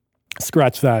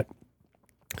 Scratch that.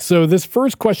 So this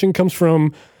first question comes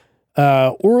from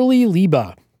Orly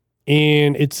Liba,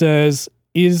 and it says,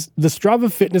 is the Strava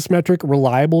fitness metric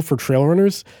reliable for trail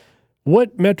runners?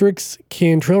 What metrics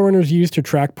can trail runners use to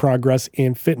track progress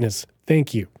and fitness?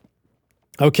 Thank you.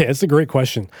 Okay, that's a great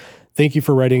question. Thank you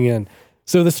for writing in.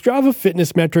 So the Strava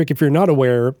fitness metric, if you're not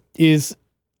aware, is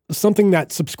something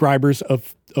that subscribers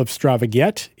of Strava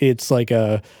get. It's like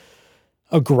a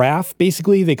graph,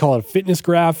 basically. They call it a fitness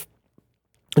graph.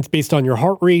 It's based on your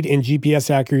heart rate and GPS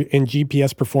accuracy and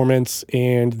GPS performance,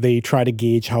 and they try to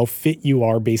gauge how fit you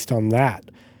are based on that.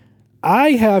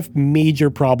 I have major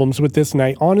problems with this, and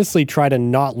I honestly try to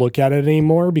not look at it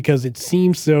anymore because it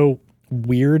seems so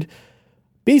weird.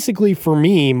 Basically, for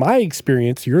me, my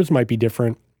experience, yours might be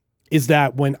different, is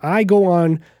that if I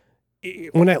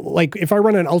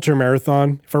run an ultra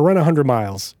marathon, if I run 100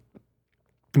 miles,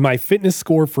 my fitness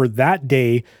score for that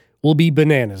day will be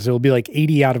bananas. It'll be like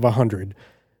 80 out of 100.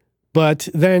 But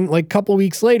then like a couple of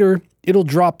weeks later, it'll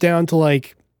drop down to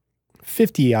like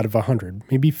 50 out of 100,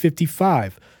 maybe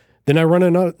 55. Then I run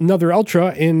another ultra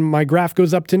and my graph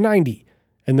goes up to 90,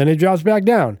 and then it drops back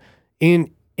down.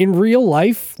 And in real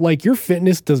life, like, your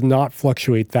fitness does not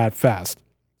fluctuate that fast.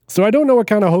 So I don't know what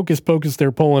kind of hocus pocus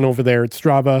they're pulling over there at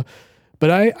Strava,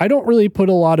 but I don't really put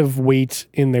a lot of weight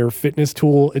in their fitness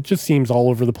tool. It just seems all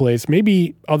over the place.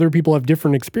 Maybe other people have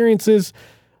different experiences.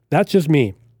 That's just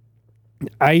me.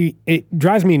 It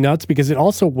drives me nuts because it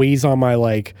also weighs on my,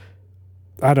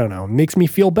 makes me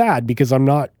feel bad because I'm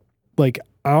not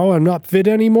I'm not fit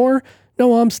anymore.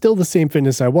 No, I'm still the same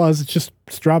fitness I was. It's just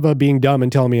Strava being dumb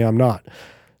and telling me I'm not.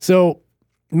 So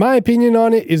my opinion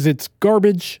on it is it's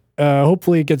garbage.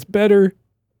 Hopefully it gets better.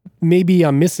 Maybe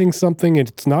I'm missing something and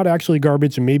it's not actually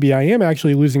garbage, and maybe I am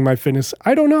actually losing my fitness.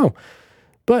 I don't know.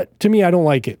 But to me, I don't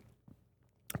like it.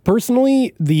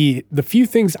 Personally, the few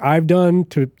things I've done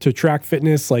to track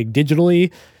fitness, like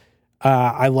digitally,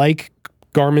 I like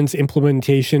Garmin's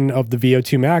implementation of the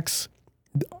VO2 Max.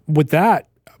 With that,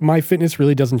 my fitness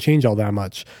really doesn't change all that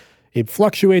much. It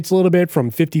fluctuates a little bit from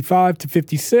 55 to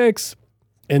 56.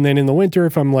 And then in the winter,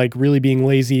 if I'm like really being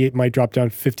lazy, it might drop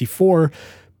down to 54.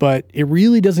 But it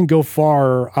really doesn't go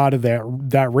far out of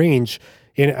that range.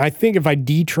 And I think if I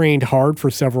detrained hard for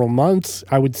several months,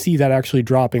 I would see that actually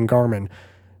drop in Garmin.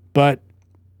 But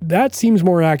that seems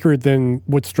more accurate than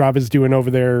what Strava's doing over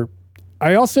there.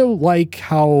 I also like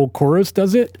how Coros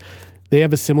does it. They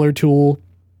have a similar tool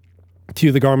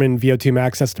to the Garmin VO2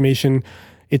 Max estimation.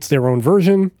 It's their own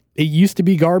version. It used to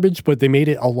be garbage, but they made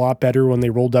it a lot better when they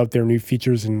rolled out their new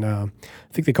features in, I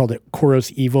think they called it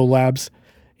Coros Evo Labs.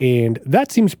 And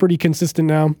that seems pretty consistent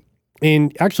now.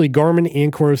 And actually, Garmin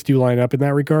and Coros do line up in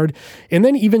that regard. And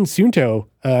then even Suunto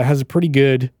has a pretty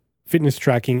good fitness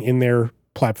tracking in their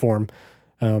platform.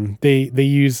 They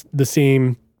use the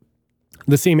same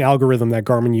algorithm that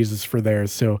Garmin uses for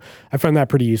theirs. So I find that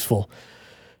pretty useful.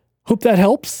 Hope that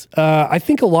helps. I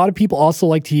think a lot of people also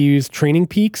like to use Training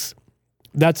Peaks.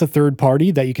 That's a third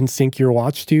party that you can sync your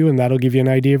watch to, and that'll give you an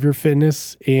idea of your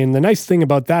fitness. And the nice thing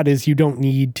about that is you don't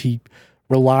need to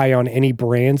rely on any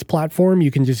brand's platform. You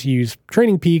can just use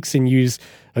Training Peaks and use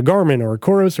a Garmin or a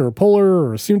Coros or a Polar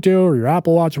or a Suunto or your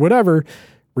Apple Watch, whatever.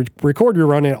 Record your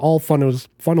run, and all funnels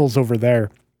over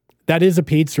there. That is a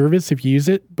paid service if you use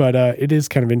it, but it is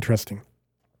kind of interesting.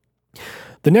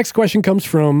 The next question comes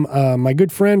from my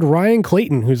good friend Ryan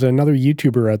Clayton, who's another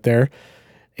YouTuber out there.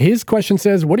 His question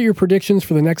says, what are your predictions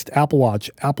for the next Apple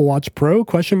Watch? Apple Watch Pro, ?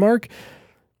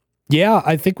 Yeah,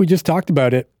 I think we just talked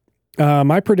about it.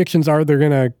 My predictions are they're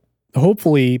going to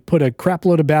hopefully put a crap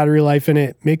load of battery life in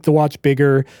it, make the watch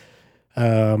bigger.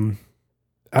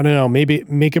 I don't know, maybe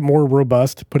make it more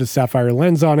robust, put a sapphire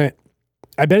lens on it.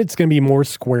 I bet it's going to be more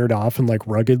squared off and like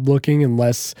rugged looking and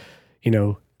less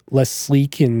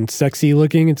sleek and sexy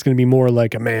looking. It's going to be more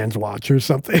like a man's watch or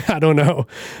something. I don't know.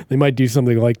 They might do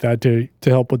something like that to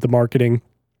help with the marketing.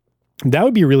 That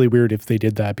would be really weird if they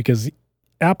did that, because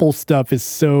Apple stuff is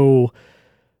so,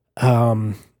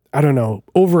 I don't know,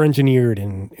 over-engineered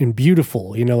and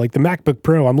beautiful. You know, like the MacBook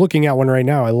Pro, I'm looking at one right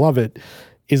now. I love it.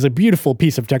 Is a beautiful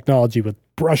piece of technology with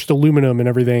brushed aluminum and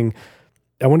everything.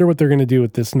 I wonder what they're going to do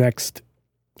with this next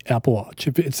Apple Watch.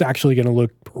 If it's actually going to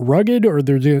look rugged, or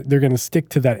they're going to stick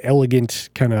to that elegant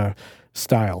kind of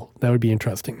style. That would be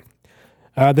interesting.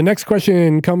 The next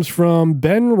question comes from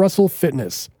Ben Russell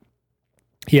Fitness.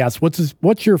 He asks,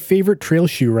 what's your favorite trail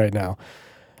shoe right now?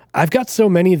 I've got so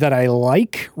many that I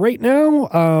like right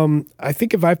now. I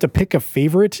think if I have to pick a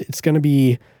favorite, it's going to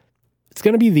be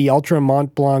the Ultra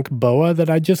Mont Blanc Boa that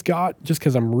I just got, just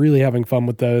because I'm really having fun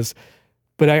with those.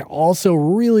 But I also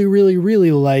really, really,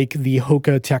 really like the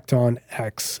Hoka Tecton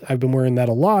X. I've been wearing that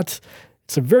a lot.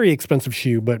 It's a very expensive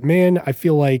shoe, but man, I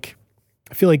feel like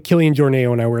Kilian Jornet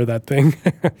when I wear that thing,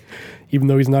 even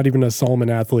though he's not even a Salomon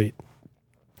athlete.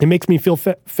 It makes me feel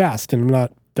fast, and I'm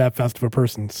not that fast of a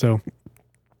person. So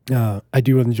I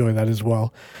do enjoy that as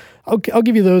well. I'll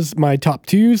give you those, my top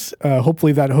twos.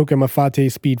 Hopefully that Hoka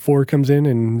Mafate Speed 4 comes in,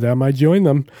 and I might join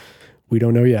them. We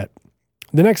don't know yet.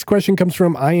 The next question comes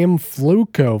from I am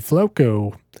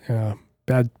Floco.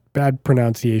 Bad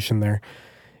pronunciation there.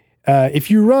 If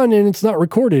you run and it's not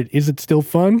recorded, is it still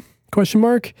fun? ?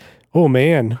 Oh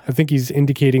man, I think he's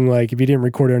indicating like if you didn't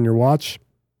record it on your watch.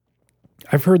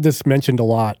 I've heard this mentioned a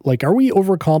lot. Like, are we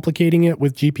overcomplicating it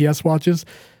with GPS watches?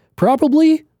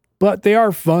 Probably, but they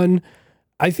are fun.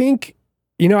 I think,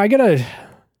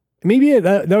 maybe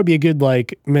that would be a good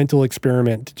like mental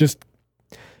experiment. Just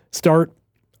start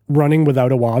running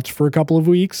without a watch for a couple of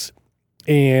weeks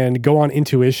and go on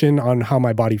intuition on how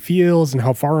my body feels and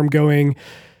how far I'm going.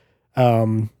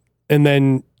 And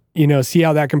then, see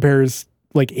how that compares,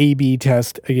 like A/B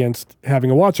test against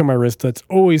having a watch on my wrist that's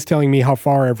always telling me how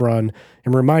far I've run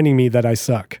and reminding me that I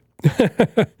suck.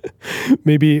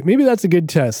 Maybe that's a good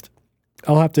test.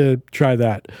 I'll have to try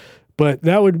that. But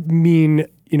that would mean,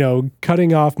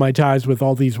 cutting off my ties with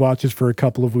all these watches for a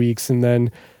couple of weeks, and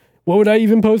then what would I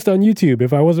even post on YouTube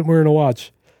if I wasn't wearing a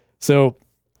watch? So,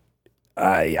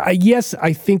 yes,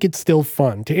 I think it's still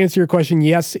fun. To answer your question,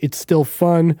 yes, it's still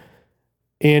fun.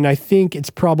 And I think it's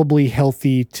probably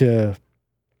healthy to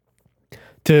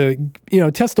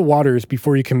test the waters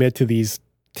before you commit to these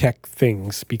tech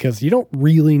things, because you don't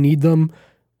really need them.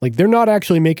 Like, they're not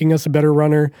actually making us a better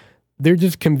runner. They're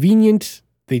just convenient.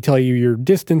 They tell you your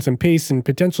distance and pace and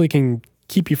potentially can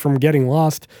keep you from getting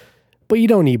lost, but you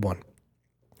don't need one.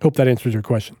 Hope that answers your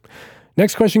question.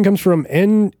 Next question comes from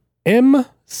M.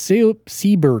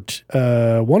 Siebert,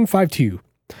 152.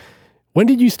 When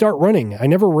did you start running? I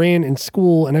never ran in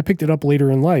school, and I picked it up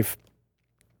later in life.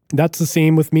 That's the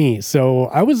same with me. So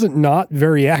I was not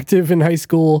very active in high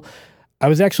school. I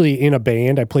was actually in a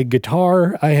band. I played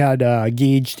guitar. I had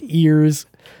gauged ears.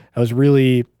 I was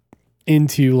really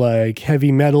into like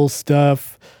heavy metal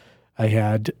stuff.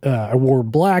 I wore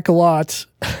black a lot.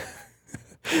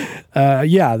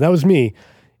 Yeah, that was me.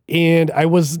 And I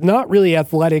was not really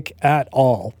athletic at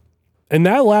all. And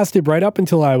that lasted right up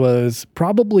until I was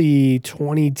probably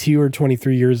 22 or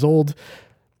 23 years old.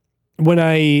 When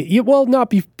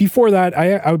before that,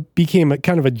 I became a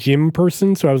kind of a gym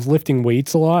person. So I was lifting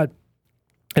weights a lot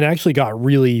and I actually got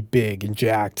really big and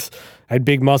jacked. I had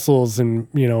big muscles and,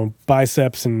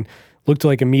 biceps and looked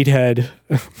like a meathead.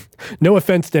 No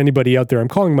offense to anybody out there. I'm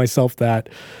calling myself that.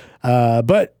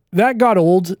 But that got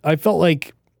old. I felt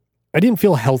like I didn't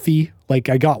feel healthy. Like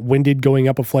I got winded going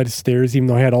up a flight of stairs, even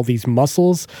though I had all these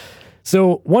muscles.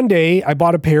 So one day I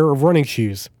bought a pair of running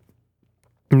shoes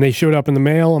and they showed up in the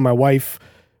mail and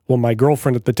my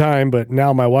girlfriend at the time, but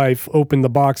now my wife opened the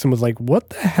box and was like, what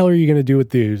the hell are you going to do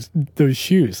with those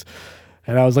shoes?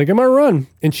 And I was like, I'm going to run.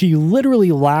 And she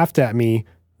literally laughed at me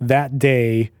that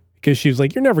day because she was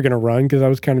like, you're never going to run, because I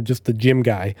was kind of just the gym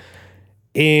guy.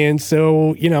 And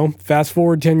so, fast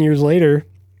forward 10 years later,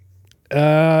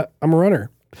 I'm a runner.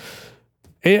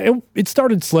 It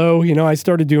started slow. I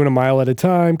started doing a mile at a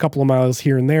time, couple of miles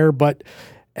here and there. But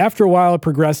after a while, it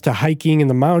progressed to hiking in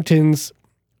the mountains.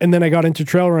 And then I got into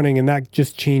trail running, and that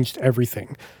just changed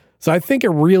everything. So I think it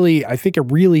really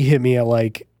hit me at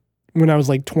when I was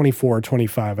 24 or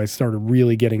 25, I started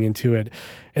really getting into it.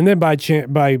 And then by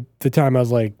the time I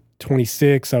was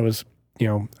 26, I was,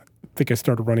 I think I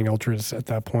started running ultras at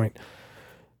that point.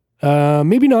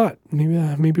 Maybe not. Maybe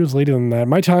it was later than that.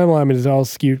 My timeline is all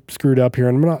screwed up here,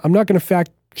 and I'm not going to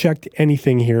fact check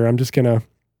anything here. I'm just going to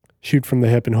shoot from the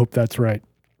hip and hope that's right.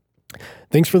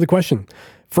 Thanks for the question.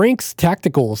 Frank's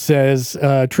Tactical says,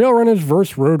 trail runners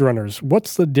versus road runners.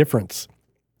 What's the difference?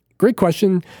 Great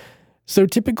question. So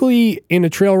typically in a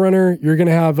trail runner, you're going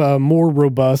to have a more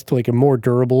robust, a more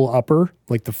durable upper,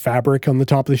 the fabric on the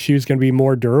top of the shoe is going to be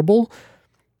more durable.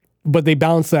 But they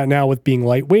balance that now with being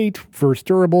lightweight versus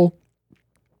durable.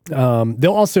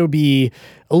 They'll also be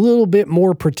a little bit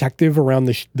more protective around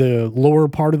the lower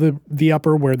part of the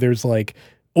upper, where there's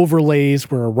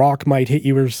overlays where a rock might hit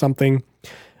you or something.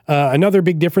 Another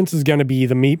big difference is going to be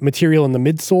the material in the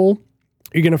midsole.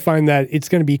 You're going to find that it's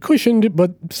going to be cushioned,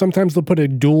 but sometimes they'll put a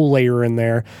dual layer in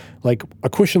there, like a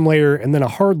cushion layer and then a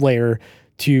hard layer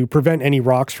to prevent any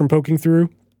rocks from poking through.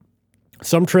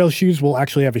 Some trail shoes will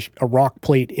actually have a rock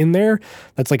plate in there.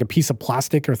 That's like a piece of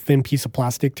plastic or thin piece of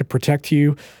plastic to protect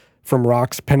you from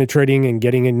rocks penetrating and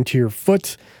getting into your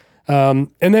foot. And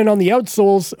then on the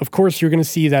outsoles, of course, you're going to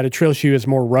see that a trail shoe is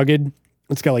more rugged.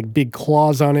 It's got big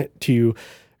claws on it to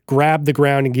grab the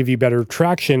ground and give you better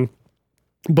traction.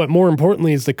 But more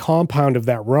importantly is the compound of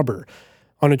that rubber.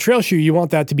 On a trail shoe, you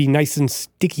want that to be nice and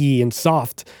sticky and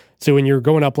soft. So when you're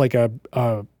going up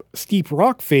a steep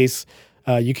rock face,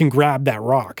 you can grab that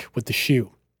rock with the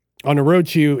shoe. On a road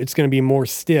shoe, it's going to be more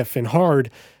stiff and hard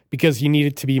because you need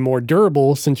it to be more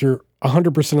durable, since you're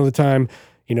 100% of the time,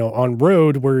 on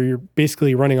road where you're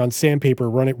basically running on sandpaper,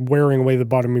 wearing away the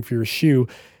bottom of your shoe.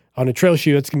 On a trail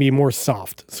shoe, it's going to be more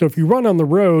soft. So if you run on the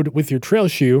road with your trail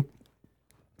shoe,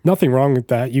 nothing wrong with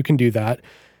that. You can do that.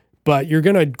 But you're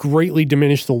going to greatly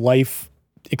diminish the life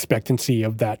expectancy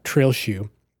of that trail shoe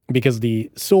because the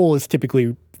sole is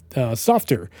typically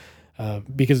softer.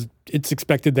 Because it's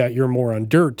expected that you're more on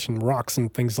dirt and rocks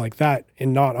and things like that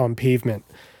and not on pavement,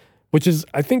 which is,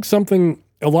 I think, something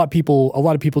a lot of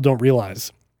people don't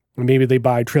realize. Maybe they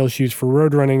buy trail shoes for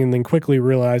road running and then quickly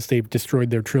realize they've destroyed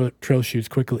their trail shoes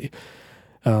quickly.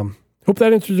 Hope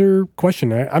that answers your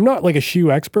question. I'm not a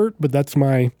shoe expert, but that's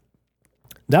my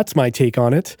take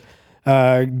on it.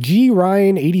 G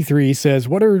Ryan 83 says,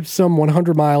 what are some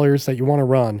 100 milers that you want to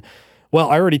run? Well,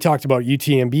 I already talked about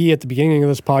UTMB at the beginning of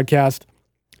this podcast.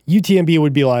 UTMB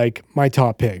would be my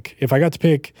top pick. If I got to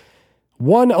pick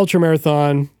one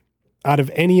ultramarathon out of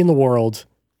any in the world,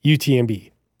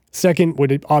 UTMB. Second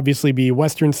would obviously be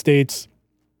Western States.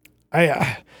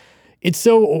 It's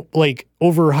so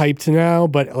overhyped now,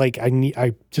 but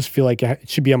I just feel like it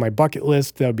should be on my bucket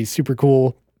list. That would be super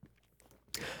cool.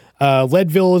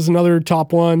 Leadville is another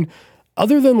top one.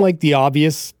 Other than the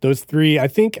obvious, those three, I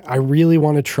think I really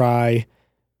want to try.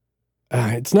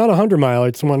 It's not a 100 mile.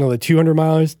 It's one of the 200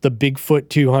 miles, the Bigfoot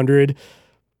 200.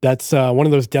 That's one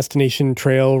of those destination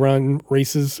trail run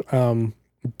races.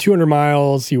 200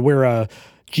 miles. You wear a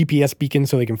GPS beacon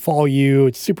so they can follow you.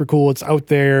 It's super cool. It's out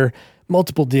there,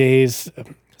 multiple days.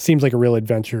 Seems like a real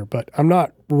adventure, but I'm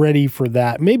not ready for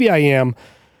that. Maybe I am,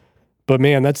 but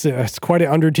man, that's quite an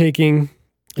undertaking.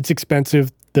 It's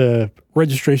expensive. The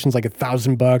registration's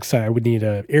 $1,000. I would need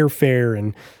a airfare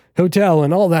and hotel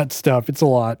and all that stuff. It's a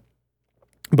lot.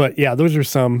 But yeah, those are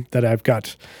some that I've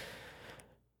got,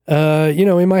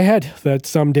 in my head that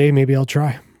someday maybe I'll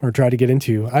try to get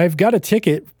into. I've got a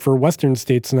ticket for Western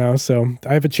States now, so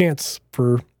I have a chance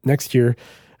for next year.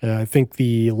 I think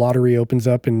the lottery opens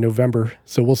up in November,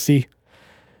 so we'll see.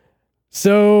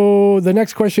 So the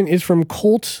next question is from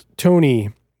Colt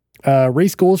Tony.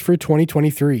 Race goals for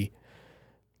 2023.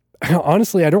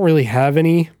 Honestly, I don't really have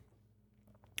any.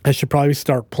 I should probably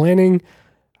start planning.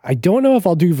 I don't know if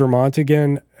I'll do Vermont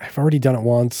again. I've already done it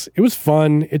once. It was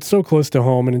fun. It's so close to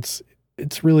home, and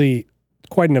it's really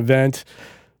quite an event.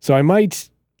 So I might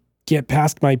get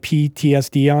past my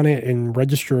PTSD on it and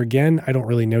register again. I don't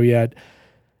really know yet.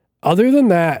 Other than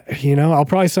that, I'll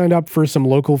probably sign up for some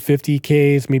local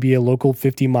 50Ks, maybe a local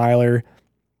 50 miler.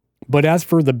 But as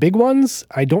for the big ones,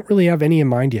 I don't really have any in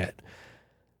mind yet.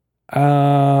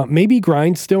 Maybe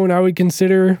Grindstone I would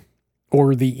consider,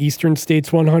 or the Eastern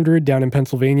States 100 down in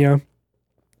Pennsylvania.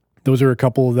 Those are a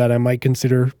couple that I might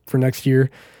consider for next year.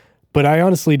 But I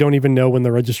honestly don't even know when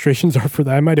the registrations are for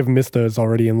that. I might have missed those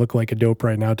already and look like a dope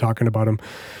right now talking about them.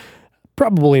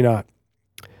 Probably not,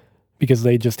 because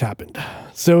they just happened.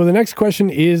 So the next question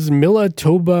is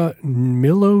Milotobla.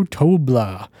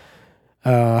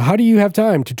 How do you have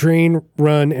time to train,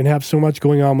 run, and have so much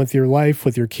going on with your life,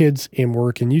 with your kids, and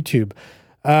work and YouTube?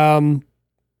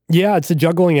 Yeah, it's a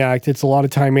juggling act. It's a lot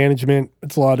of time management.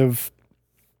 It's a lot of,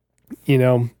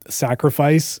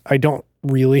 sacrifice. I don't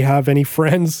really have any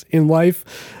friends in life.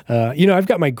 I've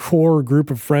got my core group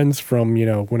of friends from,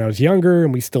 when I was younger,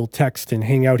 and we still text and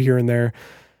hang out here and there.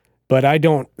 But I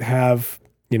don't have,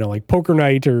 like poker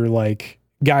night or like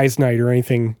guys night or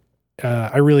anything.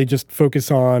 I really just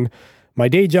focus on my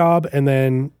day job, and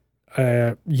then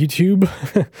YouTube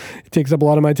it takes up a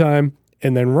lot of my time,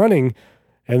 and then running,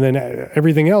 and then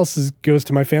everything else goes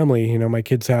to my family. My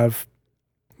kids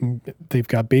they've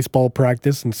got baseball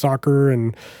practice and soccer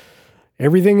and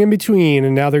everything in between,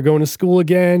 and now they're going to school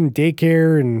again,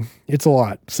 daycare, and it's a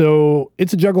lot. So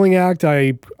it's a juggling act.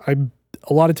 I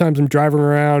a lot of times I'm driving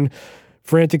around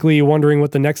frantically wondering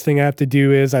what the next thing I have to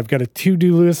do is. I've got a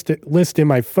to-do list in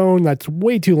my phone that's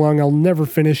way too long. I'll never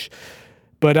finish.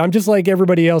 But I'm just like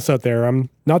everybody else out there.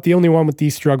 I'm not the only one with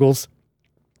these struggles.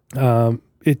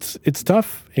 It's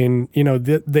tough. And,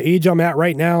 the age I'm at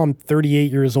right now, I'm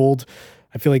 38 years old.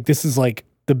 I feel like this is like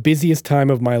the busiest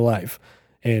time of my life.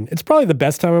 And it's probably the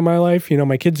best time of my life.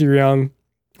 My kids are young.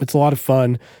 It's a lot of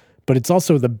fun. But it's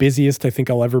also the busiest I think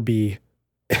I'll ever be.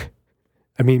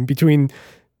 I mean, between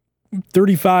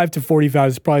 35 to 45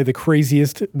 is probably the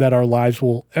craziest that our lives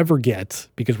will ever get,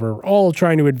 because we're all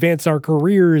trying to advance our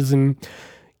careers and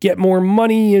get more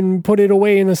money and put it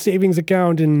away in a savings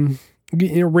account and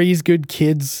raise good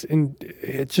kids. And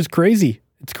it's just crazy.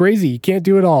 It's crazy. You can't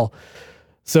do it all.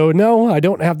 So no, I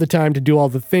don't have the time to do all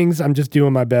the things. I'm just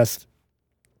doing my best.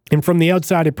 And from the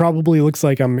outside, it probably looks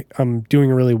like I'm doing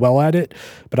really well at it,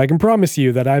 but I can promise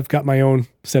you that I've got my own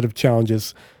set of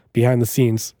challenges behind the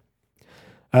scenes.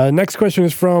 Next question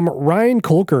is from Ryan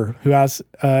Kolker, who asks,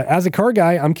 as a car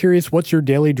guy, I'm curious, what's your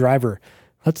daily driver?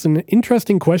 That's an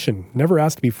interesting question. Never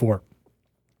asked before.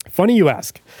 Funny you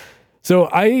ask. So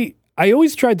I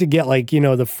always tried to get the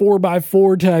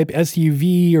 4x4 type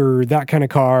SUV or that kind of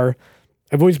car.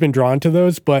 I've always been drawn to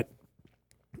those, but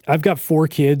I've got 4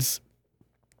 kids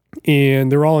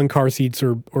and they're all in car seats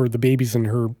or the baby's in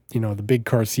her, the big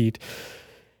car seat.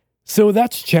 So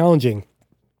that's challenging,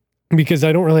 because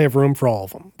I don't really have room for all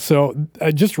of them. So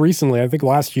just recently, I think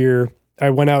last year, I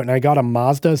went out and I got a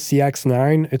Mazda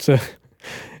CX-9.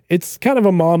 It's kind of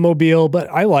a mom mobile, but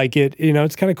I like it.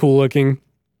 It's kind of cool looking.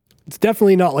 It's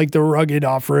definitely not like the rugged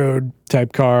off-road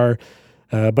type car,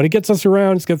 but it gets us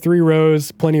around. It's got 3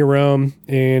 rows, plenty of room,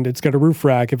 and it's got a roof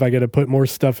rack if I got to put more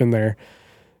stuff in there.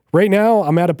 Right now,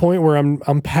 I'm at a point where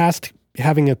I'm past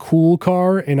having a cool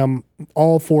car, and I'm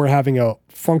all for having a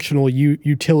functional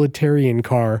utilitarian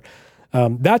car.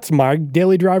 That's my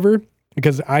daily driver,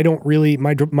 because I don't really,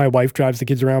 my wife drives the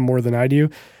kids around more than I do.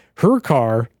 Her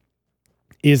car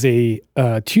is a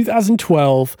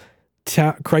 2012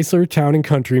 Chrysler Town &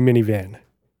 Country minivan.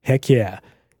 Heck yeah.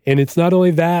 And it's not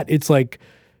only that, it's like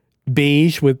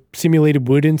beige with simulated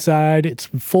wood inside. It's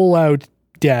full out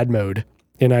dad mode.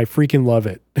 And I freaking love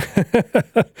it.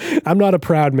 I'm not a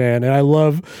proud man. And I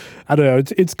don't know,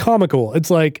 it's comical.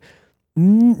 It's like,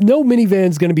 no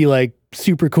minivan's going to be like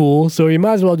super cool. So you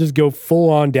might as well just go full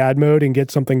on dad mode and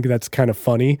get something that's kind of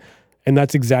funny. And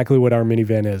that's exactly what our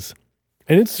minivan is.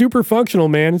 And it's super functional,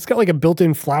 man. It's got like a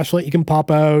built-in flashlight you can pop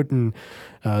out and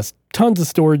tons of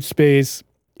storage space.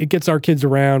 It gets our kids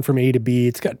around from A to B.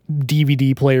 It's got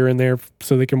DVD player in there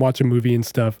so they can watch a movie and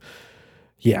stuff.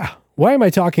 Yeah. Why am I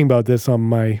talking about this on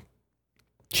my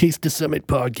Chase to Summit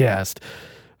podcast?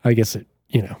 I guess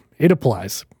it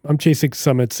applies. I'm chasing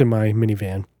summits in my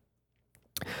minivan.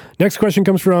 Next question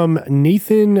comes from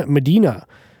Nathan Medina.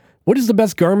 What is the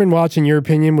best Garmin watch in your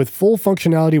opinion with full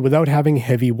functionality without having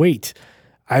heavy weight?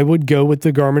 I would go with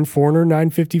the Garmin Forerunner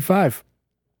 955.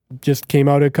 Just came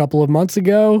out a couple of months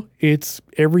ago. It's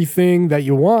everything that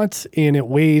you want, and it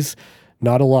weighs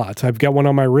not a lot. I've got one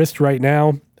on my wrist right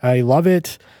now. I love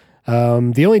it.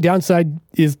 The only downside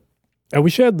is I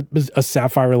wish I had a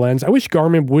sapphire lens. I wish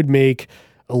Garmin would make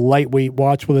a lightweight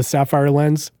watch with a sapphire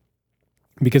lens,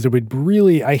 because it would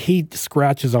really, I hate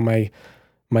scratches on my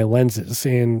lenses,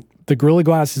 and the Gorilla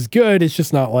Glass is good. It's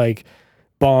just not like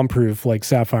bomb proof like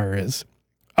sapphire is.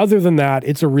 Other than that,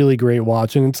 it's a really great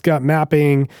watch, and it's got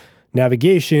mapping,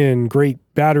 navigation, great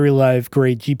battery life,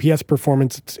 great GPS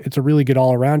performance. It's a really good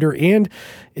all-arounder, and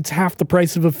it's half the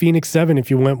price of a Fenix 7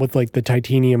 if you went with like the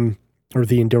titanium or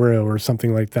the Enduro or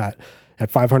something like that.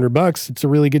 At $500, it's a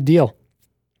really good deal.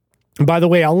 And by the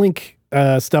way, I'll link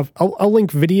I'll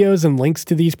link videos and links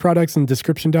to these products in the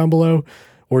description down below,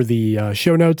 or the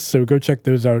show notes, so go check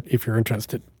those out if you're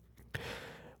interested.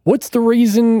 What's the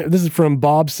reason, this is from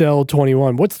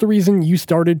BobSell21, what's the reason you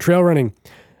started trail running?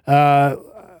 I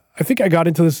think I got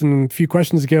into this a few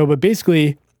questions ago, but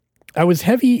basically, I was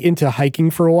heavy into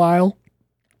hiking for a while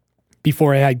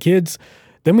before I had kids.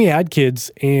 Then we had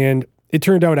kids, and it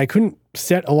turned out I couldn't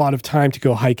set a lot of time to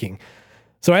go hiking.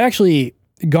 So I actually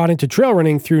got into trail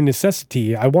running through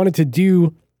necessity. I wanted to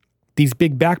do these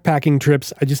big backpacking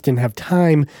trips. I just didn't have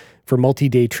time for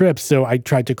multi-day trips. So I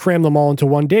tried to cram them all into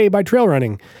one day by trail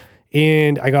running.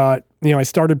 And I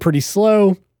started pretty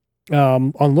slow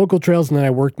on local trails, and then I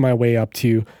worked my way up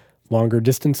to longer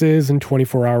distances and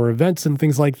 24-hour events and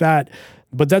things like that.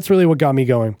 But that's really what got me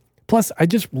going. Plus, I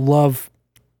love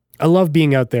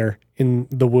being out there in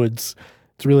the woods.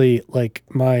 It's really like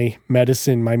my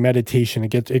medicine, my meditation.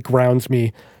 It grounds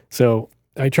me. So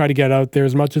I try to get out there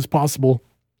as much as possible,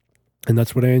 and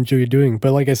that's what I enjoy doing.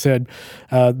 But like I said,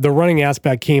 the running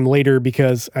aspect came later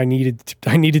because I needed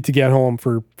to get home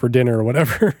for dinner or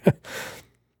whatever.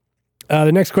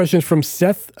 The next question is from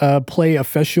Seth Play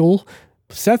Official.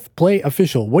 Seth Play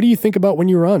Official. What do you think about when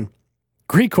you run?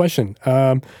 Great question.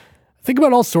 I think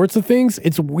about all sorts of things.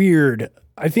 It's weird.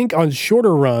 I think on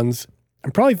shorter runs,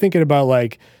 I'm probably thinking about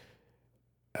like,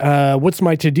 what's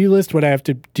my to-do list? What I have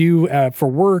to do for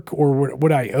work, or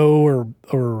what I owe,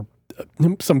 or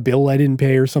some bill I didn't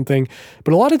pay or something.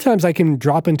 But a lot of times I can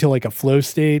drop into like a flow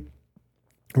state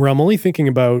where I'm only thinking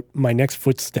about my next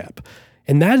footstep.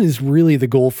 And that is really the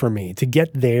goal for me, to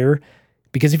get there.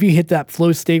 Because if you hit that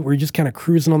flow state where you're just kind of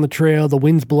cruising on the trail, the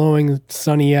wind's blowing, it's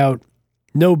sunny out,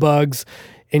 no bugs,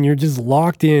 and you're just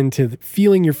locked into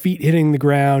feeling your feet hitting the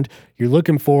ground, you're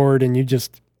looking forward, and you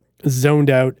just zoned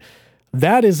out.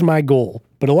 That is my goal.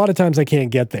 But a lot of times I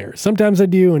can't get there. Sometimes I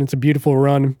do, and it's a beautiful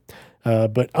run.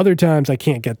 But other times I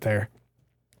can't get there.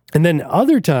 And then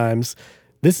other times,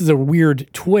 this is a weird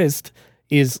twist,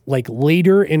 is like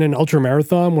later in an ultra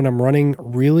marathon when I'm running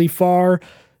really far,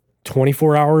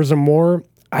 24 hours or more,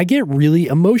 I get really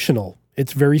emotional.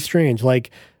 It's very strange. Like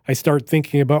I start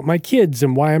thinking about my kids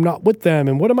and why I'm not with them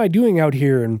and what am I doing out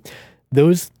here? And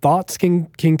those thoughts can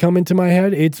come into my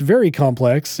head. It's very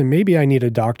complex, and maybe I need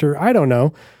a doctor. I don't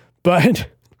know, but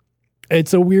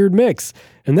it's a weird mix.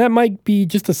 And that might be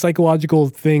just a psychological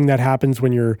thing that happens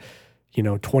when you're,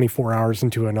 24 hours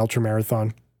into an ultra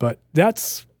marathon. But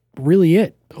that's really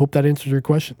it. Hope that answers your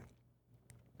question.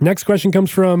 Next question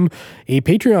comes from a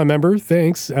Patreon member.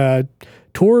 Thanks.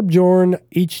 Torbjorn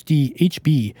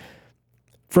HB.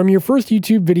 From your first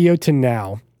YouTube video to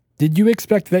now, did you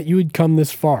expect that you would come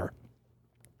this far?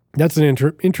 That's an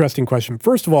interesting question.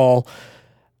 First of all,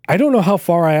 I don't know how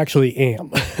far I actually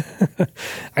am.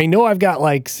 I know I've got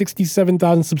like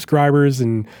 67,000 subscribers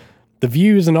and the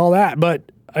views and all that, but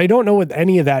I don't know what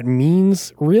any of that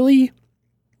means, really.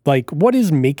 Like, what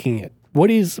is making it? What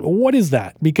is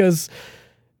that? Because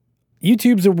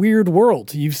YouTube's a weird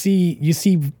world. You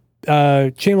see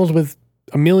channels with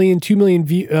 1 million, 2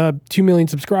 million 2 million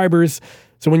subscribers.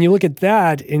 So when you look at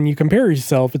that and you compare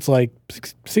yourself, it's like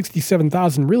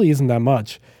 67,000 really isn't that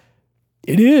much.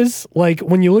 It is. Like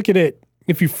when you look at it,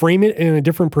 if you frame it in a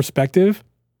different perspective,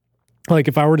 like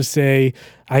if I were to say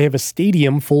I have a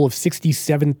stadium full of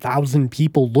 67,000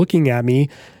 people looking at me,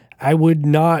 I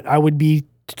would be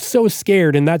so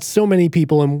scared, and that's so many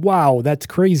people, and wow, that's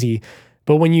crazy.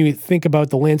 But when you think about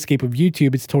the landscape of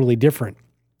YouTube, it's totally different.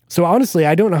 So honestly,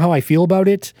 I don't know how I feel about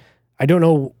it. I don't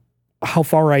know how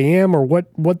far I am or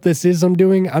what this is I'm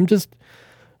doing. I'm just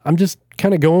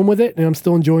kind of going with it, and I'm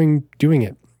still enjoying doing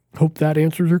it. Hope that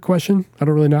answers your question. I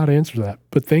don't really know how to answer that,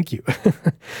 but thank you.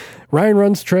 Ryan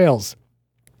Runs Trails.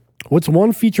 What's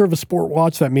one feature of a sport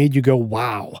watch that made you go,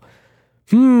 wow?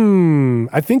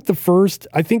 I think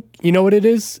you know what it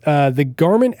is? The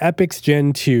Garmin Epix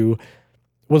Gen 2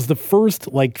 was the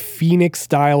first like Phoenix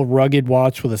style rugged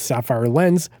watch with a sapphire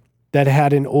lens that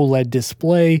had an OLED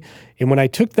display. And when I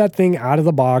took that thing out of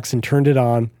the box and turned it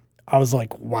on, I was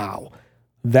like, wow,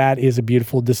 that is a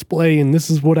beautiful display. And this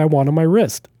is what I want on my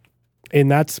wrist.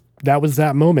 And that was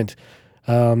that moment.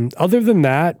 Other than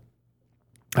that,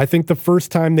 I think the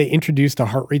first time they introduced a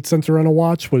heart rate sensor on a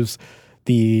watch was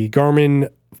the Garmin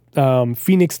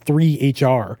Fenix 3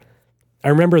 HR. I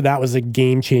remember that was a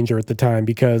game changer at the time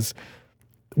because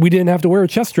we didn't have to wear a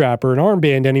chest strap or an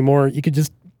armband anymore. You could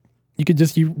just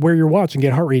wear your watch and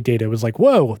get heart rate data. It was like,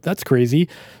 whoa, that's crazy.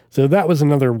 So that was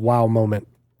another wow moment.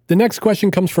 The next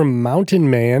question comes from Mountain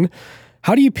Man.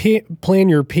 How do you plan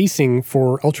your pacing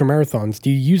for ultramarathons? Do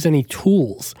you use any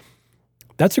tools?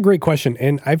 That's a great question,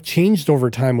 and I've changed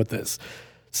over time with this.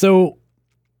 So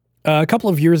a couple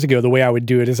of years ago, the way I would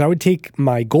do it is I would take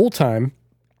my goal time.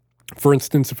 For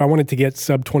instance, if I wanted to get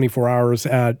sub 24 hours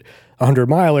at 100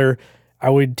 miler, I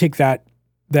would take that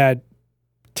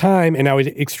time and I would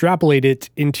extrapolate it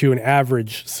into an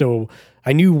average. So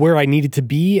I knew where I needed to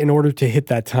be in order to hit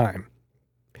that time,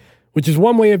 which is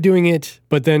one way of doing it.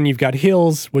 But then you've got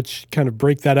hills, which kind of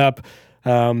break that up.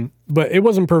 But it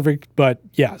wasn't perfect, but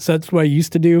yeah, so that's what I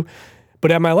used to do. But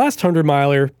at my last 100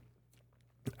 miler,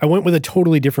 I went with a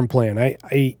totally different plan.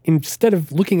 I instead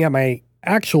of looking at my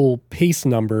actual pace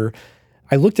number,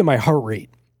 I looked at my heart rate.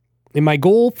 And my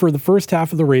goal for the first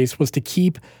half of the race was to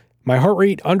keep my heart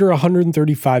rate under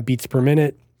 135 beats per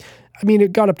minute. I mean,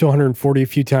 it got up to 140 a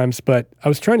few times, but I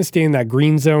was trying to stay in that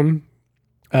green zone,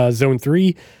 zone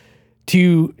 3,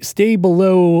 to stay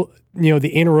below, the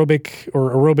anaerobic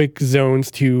or aerobic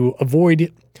zones to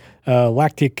avoid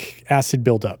lactic acid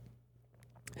buildup.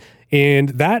 And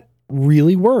that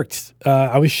really worked.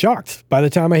 I was shocked. By the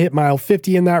time I hit mile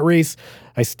 50 in that race,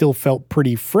 I still felt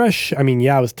pretty fresh. I mean,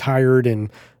 yeah, I was tired and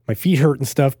my feet hurt and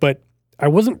stuff, but I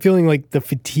wasn't feeling like the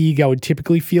fatigue I would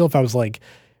typically feel if I was like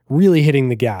really hitting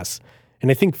the gas.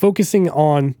 And I think focusing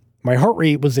on my heart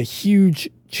rate was a huge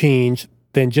change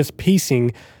than just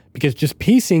pacing, because just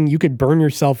pacing, you could burn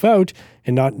yourself out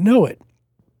and not know it.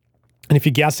 And if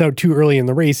you gas out too early in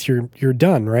the race, you're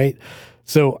done, right?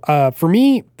 So for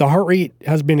me, the heart rate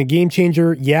has been a game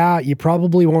changer. Yeah, you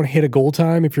probably won't hit a goal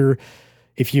time if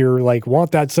you're like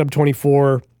want that sub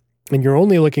 24 and you're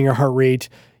only looking at heart rate.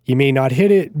 You may not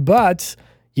hit it, but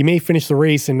you may finish the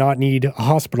race and not need a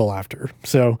hospital after.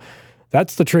 So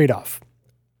that's the trade-off.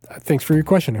 Thanks for your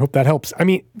question. I hope that helps. I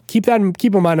mean, keep in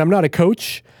mind, I'm not a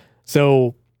coach.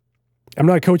 So I'm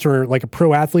not a coach or like a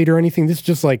pro athlete or anything. This is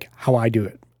just like how I do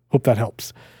it. Hope that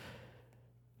helps.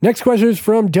 Next question is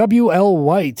from WL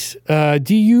White.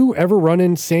 Do you ever run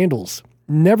in sandals?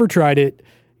 Never tried it.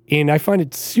 And I find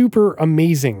it super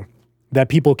amazing that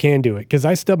people can do it because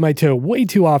I stub my toe way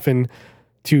too often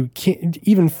to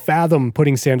even fathom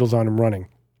putting sandals on and running.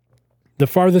 The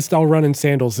farthest I'll run in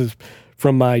sandals is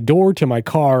from my door to my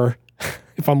car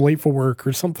if I'm late for work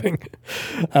or something.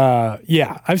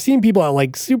 Yeah, I've seen people at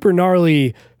like super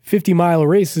gnarly 50-mile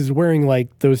races wearing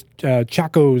like those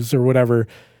Chacos or whatever.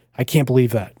 I can't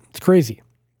believe that. It's crazy.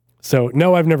 So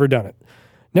no, I've never done it.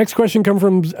 Next question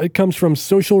comes from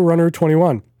Social Runner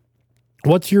 21.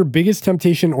 What's your biggest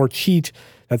temptation or cheat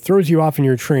that throws you off in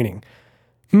your training?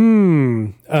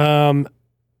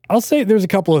 I'll say there's a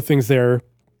couple of things there.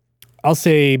 I'll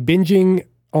say binging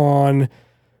on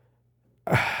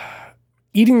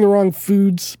eating the wrong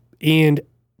foods and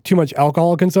too much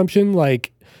alcohol consumption.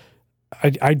 Like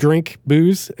I drink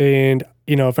booze, and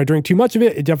if I drink too much of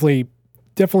it, it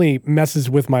definitely messes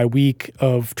with my week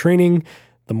of training.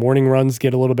 The morning runs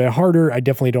get a little bit harder. I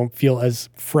definitely don't feel as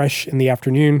fresh in the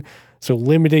afternoon. So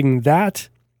limiting that.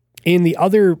 And the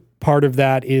other part of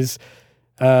that is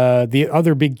the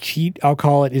other big cheat, I'll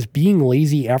call it, is being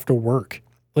lazy after work.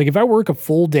 Like if I work a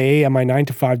full day at my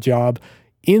 9-to-5 job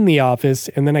in the office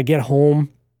and then I get home,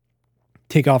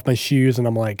 take off my shoes, and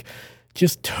I'm like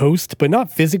just toast, but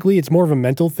not physically. It's more of a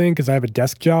mental thing because I have a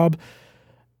desk job.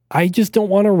 I just don't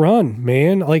want to run,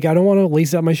 man. Like I don't want to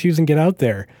lace up my shoes and get out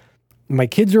there. My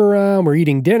kids are around, we're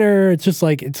eating dinner. It's just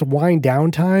like, it's a wind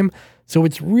down time. So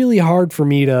it's really hard for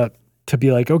me to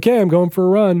be like, okay, I'm going for a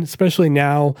run, especially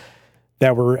now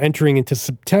that we're entering into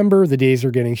September. The days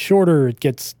are getting shorter. It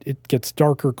gets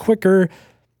darker quicker.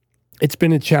 It's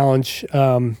been a challenge.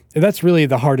 And that's really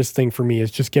the hardest thing for me,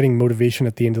 is just getting motivation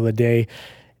at the end of the day.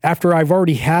 After I've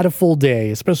already had a full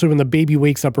day, especially when the baby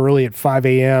wakes up early at 5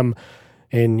 a.m.,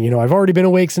 and, I've already been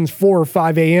awake since 4 or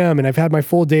 5 a.m. and I've had my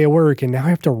full day of work, and now I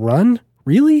have to run?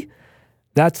 Really?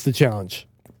 That's the challenge.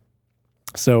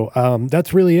 So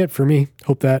that's really it for me.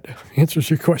 Hope that answers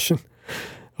your question.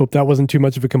 Hope that wasn't too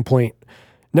much of a complaint.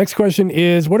 Next question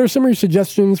is, what are some of your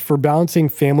suggestions for balancing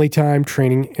family time,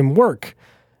 training, and work?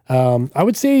 I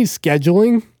would say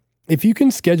scheduling. If you can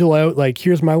schedule out, like,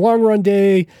 here's my long run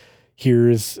day,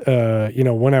 here's,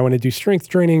 when I want to do strength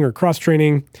training or cross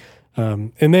training.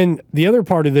 And then the other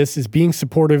part of this is being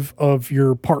supportive of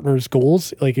your partner's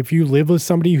goals. Like if you live with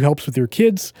somebody who helps with your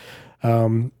kids,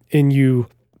 and you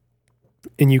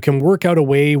can work out a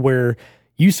way where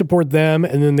you support them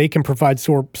and then they can provide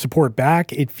support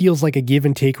back, it feels like a give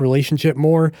and take relationship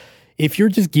more. If you're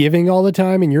just giving all the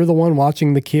time and you're the one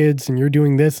watching the kids and you're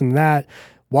doing this and that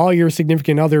while your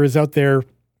significant other is out there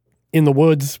in the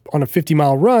woods on a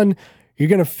 50-mile run, you're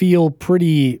going to feel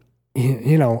pretty,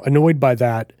 annoyed by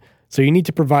that. So you need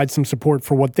to provide some support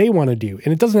for what they want to do.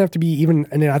 And it doesn't have to be even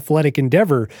an athletic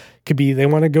endeavor. It could be they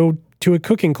want to go to a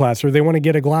cooking class, or they want to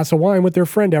get a glass of wine with their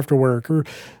friend after work, or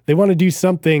they want to do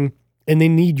something and they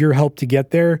need your help to get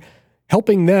there.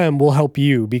 Helping them will help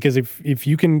you, because if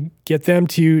you can get them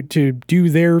to do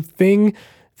their thing,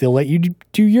 they'll let you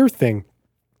do your thing.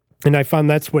 And I find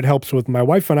that's what helps with my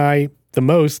wife and I the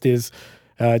most is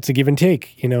it's a give and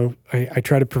take. I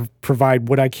try to provide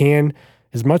what I can,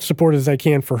 as much support as I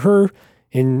can for her,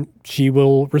 and she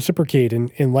will reciprocate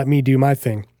and let me do my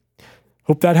thing.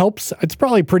 Hope that helps. It's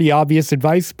probably pretty obvious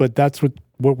advice, but that's what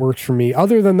works for me.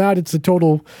 Other than that, it's a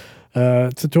total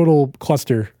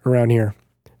cluster around here.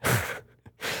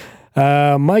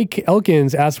 Mike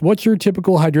Elkins asks, what's your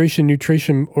typical hydration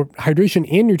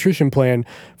and nutrition plan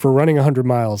for running 100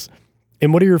 miles?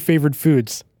 And what are your favorite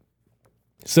foods?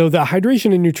 So the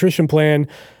hydration and nutrition plan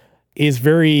is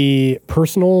very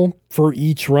personal for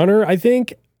each runner, I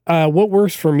think. What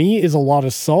works for me is a lot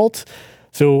of salt.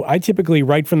 So I typically,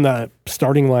 right from the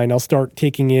starting line, I'll start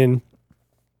taking in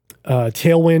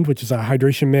Tailwind, which is a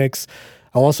hydration mix.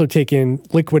 I'll also take in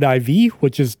Liquid IV,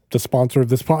 which is the sponsor of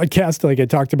this podcast, like I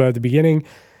talked about at the beginning.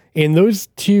 And those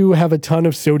two have a ton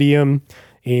of sodium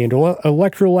and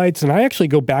electrolytes. And I actually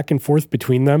go back and forth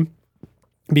between them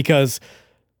because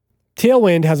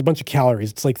Tailwind has a bunch of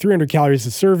calories. It's like 300 calories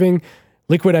a serving.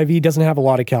 Liquid IV doesn't have a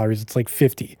lot of calories. It's like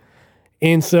 50.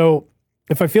 And so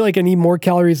if I feel like I need more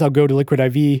calories, I'll go to Liquid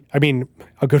IV.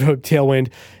 I'll go to Tailwind.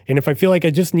 And if I feel like I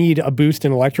just need a boost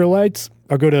in electrolytes,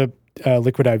 I'll go to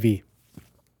Liquid IV.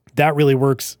 That really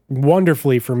works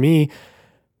wonderfully for me.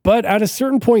 But at a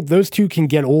certain point, those two can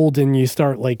get old and you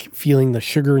start like feeling the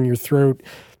sugar in your throat.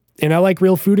 And I like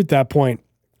real food at that point.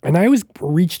 And I always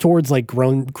reach towards like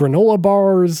granola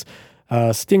bars,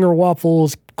 Stinger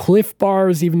waffles, Cliff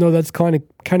bars, even though that's kind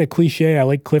of cliche. I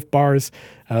like Cliff bars.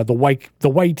 The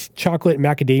white chocolate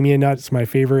macadamia nut is my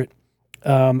favorite.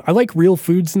 I like real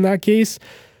foods in that case.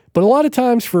 But a lot of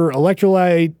times for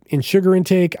electrolyte and sugar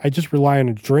intake, I just rely on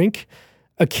a drink.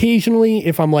 Occasionally,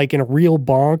 if I'm like in a real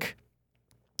bonk,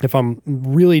 if I'm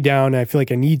really down and I feel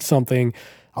like I need something,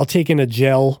 I'll take in a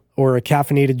gel or a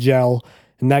caffeinated gel,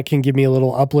 and that can give me a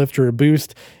little uplift or a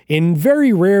boost. And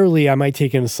very rarely I might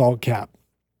take in a salt cap.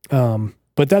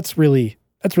 But that's really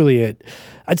it.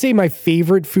 I'd say my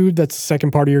favorite food, that's the second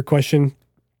part of your question,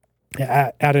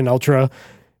 at an ultra,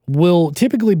 will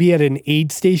typically be at an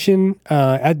aid station.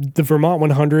 At the Vermont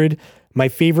 100, my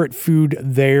favorite food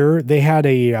there, they had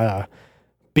a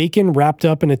bacon wrapped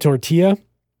up in a tortilla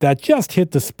that just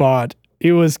hit the spot.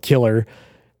 It was killer.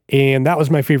 And that was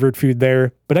my favorite food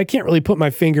there. But I can't really put my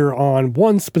finger on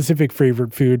one specific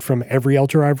favorite food from every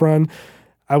ultra I've run.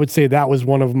 I would say that was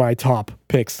one of my top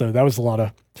picks, though. That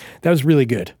was really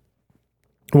good.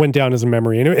 It went down as a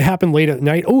memory. And it happened late at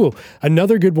night. Oh,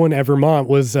 another good one at Vermont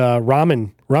was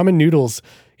ramen noodles.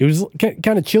 It was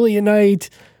kind of chilly at night.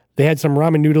 They had some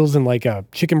ramen noodles in like a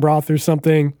chicken broth or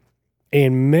something.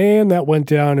 And man, that went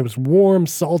down. It was warm,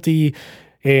 salty,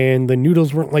 and the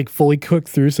noodles weren't like fully cooked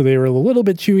through, so they were a little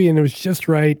bit chewy, and it was just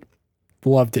right.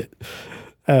 Loved it.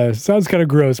 Sounds kind of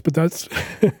gross, but that's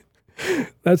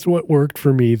that's what worked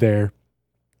for me there.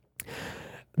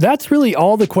 That's really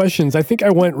all the questions. I think I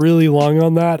went really long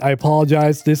on that. I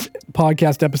apologize. This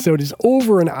podcast episode is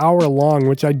over an hour long,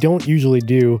 which I don't usually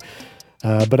do,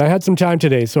 but I had some time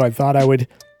today, so I thought I would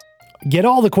get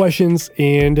all the questions,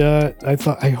 and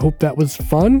I hope that was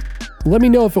fun. Let me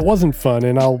know if it wasn't fun,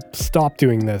 and I'll stop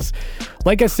doing this.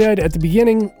 Like I said at the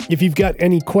beginning, if you've got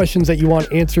any questions that you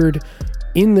want answered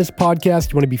in this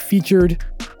podcast, you want to be featured,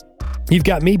 you've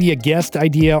got maybe a guest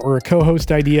idea or a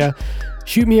co-host idea,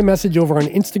 shoot me a message over on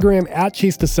Instagram at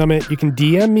Chase the Summit. You can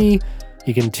DM me,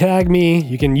 you can tag me,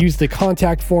 you can use the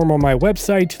contact form on my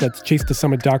website. That's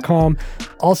chasethesummit.com,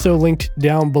 also linked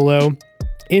down below.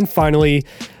 And finally,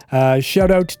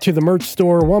 shout out to the merch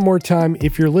store one more time.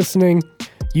 If you're listening,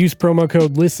 use promo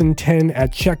code LISTEN10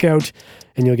 at checkout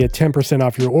and you'll get 10%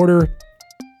 off your order.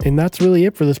 And that's really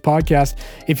it for this podcast.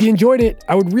 If you enjoyed it,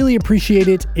 I would really appreciate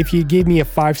it if you gave me a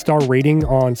 5-star rating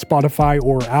on Spotify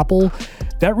or Apple.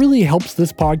 That really helps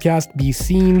this podcast be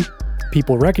seen.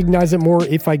 People recognize it more.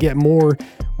 If I get more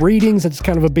ratings, it's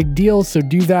kind of a big deal. So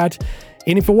do that.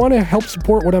 And if you want to help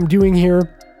support what I'm doing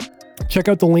here, check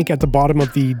out the link at the bottom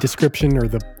of the description or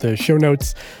the show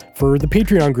notes for the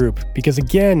Patreon group. Because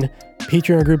again,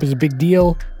 Patreon group is a big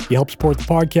deal. You help support the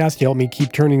podcast. You help me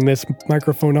keep turning this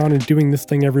microphone on and doing this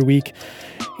thing every week.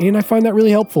 And I find that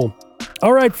really helpful.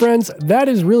 All right, friends, that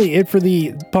is really it for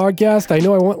the podcast. I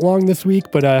know I went long this week,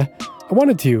 but I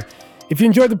wanted to. If you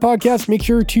enjoyed the podcast, make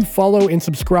sure to follow and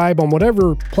subscribe on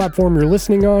whatever platform you're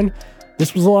listening on.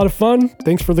 This was a lot of fun.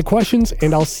 Thanks for the questions,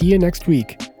 and I'll see you next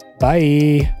week.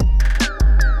 Bye.